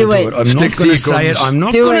not Just going to do do it. it. I'm Stick not to going your to say it. guns. I'm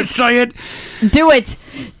not Do going it. to say it. Do it.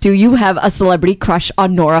 Do you have a celebrity crush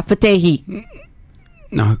on Nora Fatehi?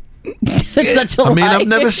 No. That's such a I mean, lie. I've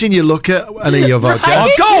never seen you look at any of our Oh,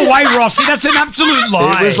 guests. go away, Rossi. That's an absolute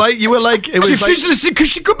lie. It was like you were like it was like she's listening because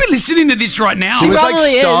she could be listening to this right now. She was like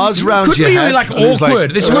probably stars is. around Could your be head. like It was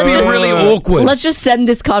awkward. This could be really awkward. Let's just send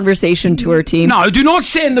this conversation to her team. No, do not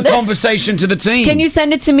send the conversation to the team. Can you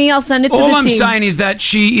send it to me? I'll send it to All the I'm team. saying is that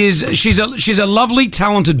she's a lovely,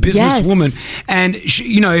 talented businesswoman, Yes. and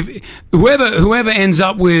she, if, whoever ends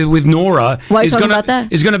up with Nora Why are you is talking gonna about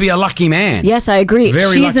that? is gonna be a lucky man. Yes, I agree.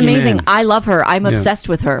 Very She's lucky amazing. man. I love her. I'm Yeah. obsessed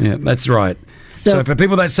with her. Yeah, that's right. So- So for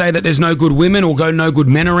people that say that there's no good women or no good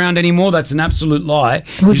men around anymore, that's an absolute lie.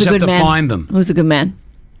 You Who's just a have good to man? find them. Who's a good man?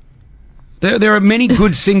 There are many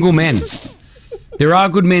good single men. There are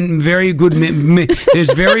good men, very good men.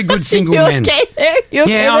 There's very good single You men. okay there? You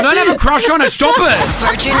okay Yeah, I there? don't have a crush on her. Stop it.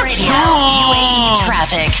 Virgin Radio, UAE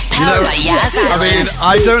traffic. Powered by Yaz I mean, Island.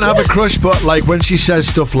 I don't have a crush, but like when she says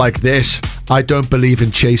stuff like this, I don't believe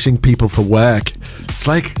in chasing people for work. It's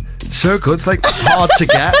like it's so good. It's like hard to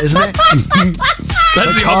get, isn't it?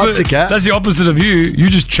 That's the hard to opposite. get. That's the opposite of you. You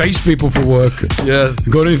just chase people for work. Yeah.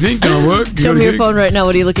 You got anything? Can I work? You Show got me your anything? phone right now.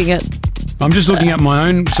 What are you looking at? I'm just looking at my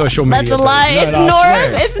own social That's media. a lie. page. It's No, I Nora.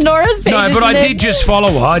 swear. It's Nora's page. No, but I isn't did it? just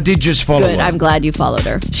follow her. I did just follow Good. her. I'm glad you followed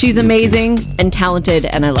her. She's amazing and talented,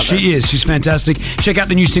 and I love her. She is. She's fantastic. Check out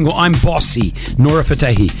the new single, I'm Bossy, Nora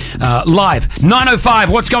Fatehi. Live, 9:05.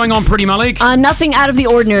 What's going on, Pretty Malik? Nothing out of the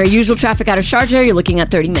ordinary. Usual traffic out of Sharjah. You're looking at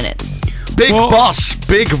 30 minutes. Big boss,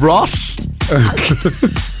 Big Ross.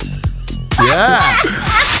 Yeah.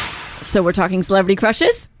 So we're talking celebrity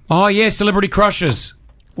crushes? Oh, yeah, celebrity crushes.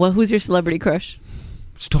 Well, who's your celebrity crush?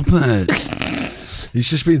 Stop it. He's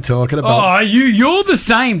just been talking about. Oh, you're the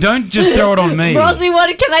same. Don't just throw it on me. Rossi,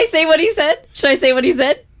 can I say what he said? Should I say what he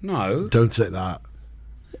said? No. Don't say that.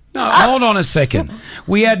 No, hold on a second.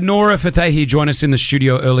 We had Nora Fatehi join us in the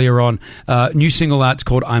studio earlier on. New single out, it's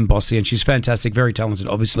called I'm Bossy, and she's fantastic, very talented,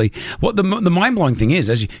 obviously. What the mind-blowing thing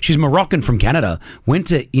is, she's Moroccan from Canada, went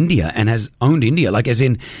to India and has owned India, like as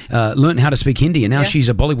in learned how to speak Hindi, and now she's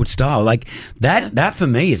a Bollywood star. Like that for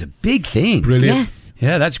me is a big thing. Brilliant. Yes.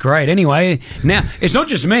 Yeah, that's great. Anyway, now it's not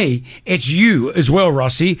just me; it's you as well,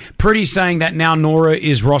 Rossi. Pretty saying that now Nora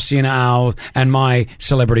is Rossi and my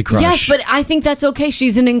celebrity crush. Yes, but I think that's okay.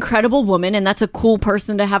 She's an incredible woman, and that's a cool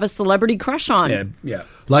person to have a celebrity crush on. yeah.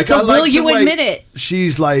 Like, So I like will you the way admit it?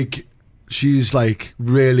 She's like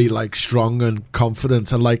really like strong and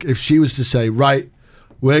confident, and like if she was to say, right,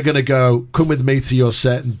 we're gonna go, come with me to your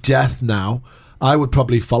certain death now, I would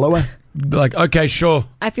probably follow her. Like, okay, sure.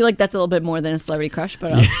 I feel like that's a little bit more than a celebrity crush,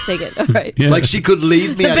 but I'll take it. All right. Yeah. Like she could lead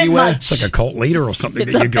me It's a bit anywhere. much. It's like a cult leader or something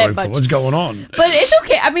It's that a you're bit going for. much. What's going on? But it's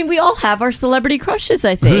okay. I mean, we all have our celebrity crushes,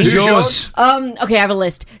 I think. Who's yours? Okay, I have a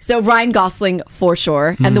list. So Ryan Gosling, for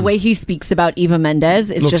sure. And the way he speaks about Eva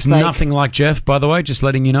Mendes, it's Looks just like... nothing like Jeff, by the way, just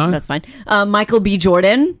letting you know. That's fine. Michael B.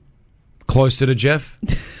 Jordan. Closer to Jeff.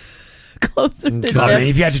 Closer to I Jeff. mean,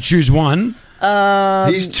 if you had to choose one.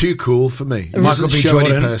 He's too cool for me. He Michael doesn't B. show any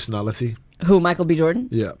Jordan. personality. Who, Michael B. Jordan?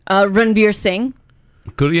 Yeah. Ranveer Singh.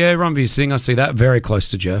 Good, yeah, Ranveer Singh, I see that. Very close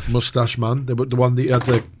to Jeff. Mustache man, the one that had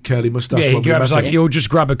the curly mustache. Yeah, he when we grabs met like, him. you'll just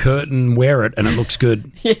grab a curtain, wear it, and it looks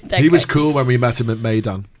good. He was cool when we met him at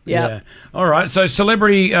Maidan. Yeah. All right, so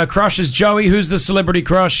celebrity crushes. Joey, who's the celebrity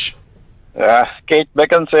crush? Kate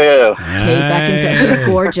Beckinsale. Kate Beckinsale. She's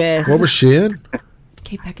gorgeous. What was she in?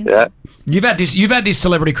 Kate Beckinsale? Yeah. You've had this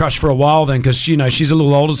celebrity crush for a while then, because she's a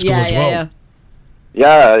little older school as well.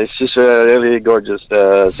 Yeah, she's really gorgeous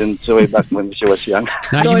since way back when she was young.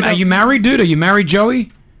 Now, are you married, dude? Are you married,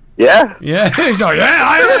 Joey? Yeah. Yeah. He's like, yeah,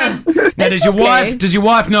 I am. Now, does your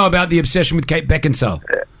wife know about the obsession with Kate Beckinsale?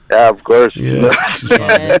 Yeah, of course. Yeah, she's fine.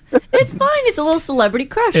 Yeah. It's fine. It's a little celebrity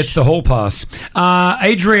crush. It's the hall pass.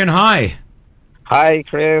 Adrian, hi. Hi,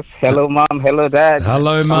 Chris. Hello, Mom. Hello, Dad.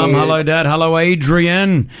 Hello, Mum. Hello, Dad. Hello,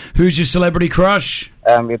 Adrian. Who's your celebrity crush?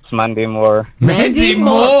 It's Mandy Moore. Mandy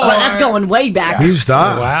Moore. Well, that's going way back. Who's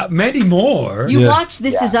that? Wow, Mandy Moore. You watch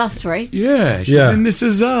This Is Us, right? Yeah, she's in This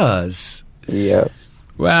Is Us. Yeah.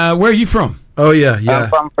 Where are you from? Oh yeah. I'm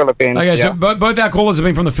from Philippines. Okay, so yeah. both our callers have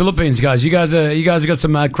been from the Philippines, guys. You guys have got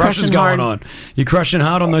some crushes Crushing going hard. on. You're crushing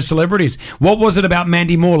hard on those celebrities. What was it about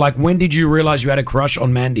Mandy Moore? Like, when did you realize you had a crush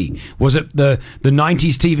on Mandy? Was it the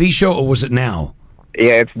 90s TV show, or was it now?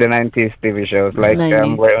 Yeah, it's the 90s TV shows. Like,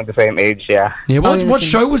 90s. we're on the same age, yeah. Yeah, what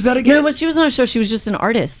show was that again? No, but she was on a show. She was just an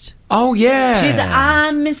artist. Oh, yeah. She's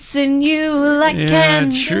I'm missing you like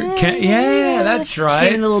candy. Yeah, that's right.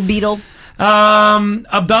 She had a little beetle.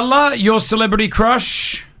 Abdullah, your celebrity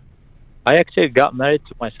crush? I actually got married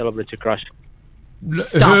to my celebrity crush.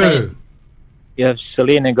 Stop it. You have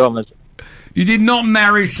Selena Gomez. You did not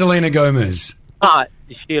marry Selena Gomez.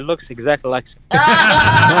 She looks exactly like.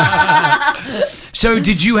 So,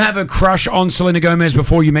 did you have a crush on Selena Gomez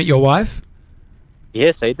before you met your wife?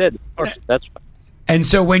 Yes, I did. Of course, that's right. And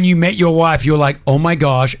so, when you met your wife, you're like, "Oh my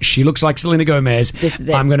gosh, she looks like Selena Gomez. This is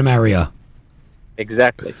it. I'm going to marry her."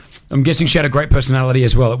 Exactly. I'm guessing she had a great personality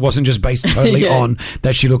as well. It wasn't just based totally Yeah. on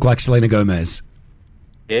that she looked like Selena Gomez.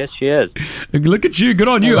 Yes, she is. Look at you. Good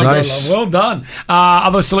on you. Nice. Well done.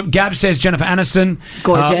 Gab says Jennifer Aniston.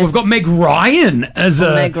 Gorgeous. We've got Meg Ryan as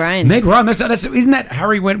Meg Ryan. Meg Ryan. That's isn't that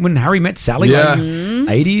Harry when Harry met Sally? Yeah. Like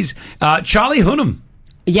 80s. Charlie Hunnam.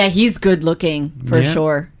 Yeah, he's good looking for Yeah.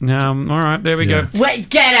 sure. All right. There we go. Wait,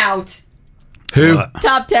 get out. Who?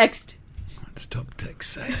 Top text. What's top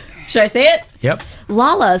text say? Should I say it? Yep.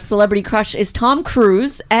 Lala's celebrity crush is Tom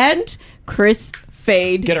Cruise and Chris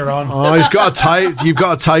Fade. Get her on. Oh, he's got a type. You've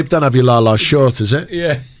got a type then, have you, Lala? Short, is it?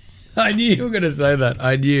 Yeah. I knew you were going to say that.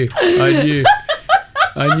 I knew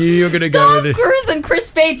you were going to go Tom with it. Cruise and Chris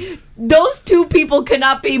Fade. Those two people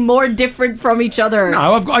cannot be more different from each other.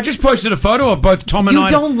 No, I just posted a photo of both Tom and I.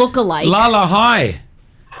 You don't look alike. Lala, hi.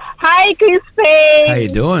 Hi, Chris Faye. How you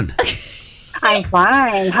doing? I'm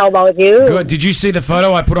fine. How about you? Good. Did you see the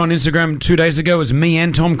photo I put on Instagram 2 days ago? It was me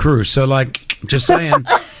and Tom Cruise. So, like, just saying.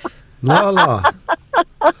 Lala,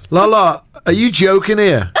 are you joking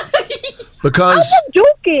here? Because I'm not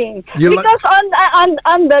joking. You Because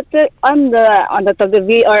on the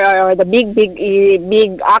TV or the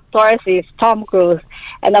big actors is Tom Cruise,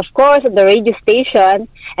 and of course the radio station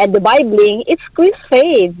and the Bibling, it's Chris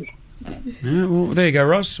Fade. Yeah, well, there you go,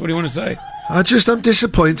 Ross. What do you want to say? I'm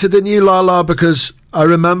disappointed in you, Lala, because I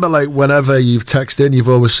remember, like, whenever you've texted in, you've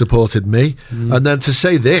always supported me. And then to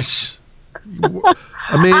say this,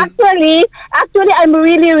 I mean... Actually, I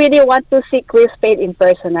really want to see Chris Fade in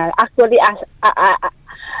person. Actually,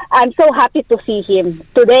 I'm so happy to see him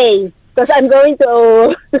today because I'm going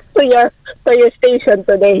to your station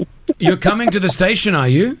today. You're coming to the station, are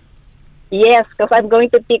you? Yes, because I'm going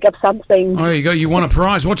to pick up something. Oh, there you go. You won a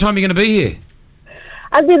prize. What time are you going to be here?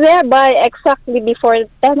 I'll be there by exactly before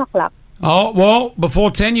 10 o'clock. Oh, well,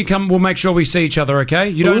 before 10 you come. We'll make sure we see each other, okay?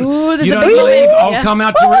 You don't there's you a don't big leave. one. I'll Yeah. come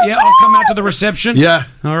out to the reception. Yeah.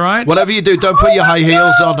 All right. Whatever you do, don't put your high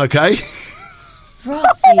heels on, okay?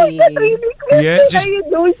 Rossi. Yeah, just Are you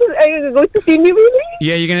going to see me, really?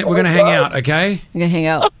 yeah, we're gonna hang out, okay? We're gonna hang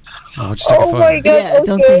out. I'll just take a Oh photo. my God! Yeah,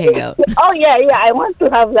 don't say hang out. Oh yeah, I want to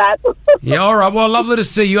have that. Yeah, all right. Well, lovely to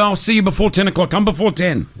see you. I'll see you before 10 o'clock. Come before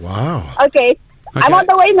 10. Wow. Okay. I'm Okay. on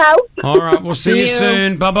the way now. All right. We'll see you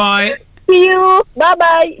soon. Bye-bye. See you.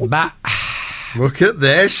 Bye-bye. Bye. Look at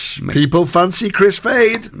this. People fancy Chris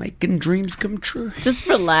Fade. Making dreams come true. Just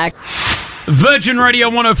relax. Virgin Radio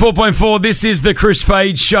 104.4. This is the Chris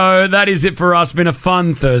Fade Show. That is it for us. Been a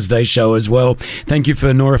fun Thursday show as well. Thank you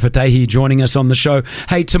for Nora Fatehi joining us on the show.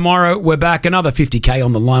 Hey, tomorrow we're back. Another 50K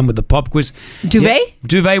on the line with the pop quiz. Duvet? Yeah,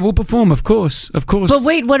 Duvet will perform, of course. But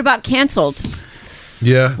wait, what about cancelled?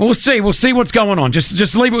 Yeah. We'll see what's going on.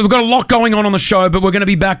 Just leave it. We've got a lot going on the show, but we're going to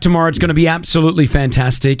be back tomorrow. It's going to be absolutely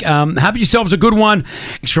fantastic. Have yourselves a good one.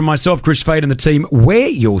 It's from myself, Chris Fade, and the team. Wear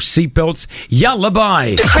your seatbelts. Yalla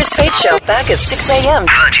bye. The Chris Fade Show back at 6 a.m.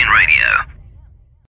 Virgin Radio.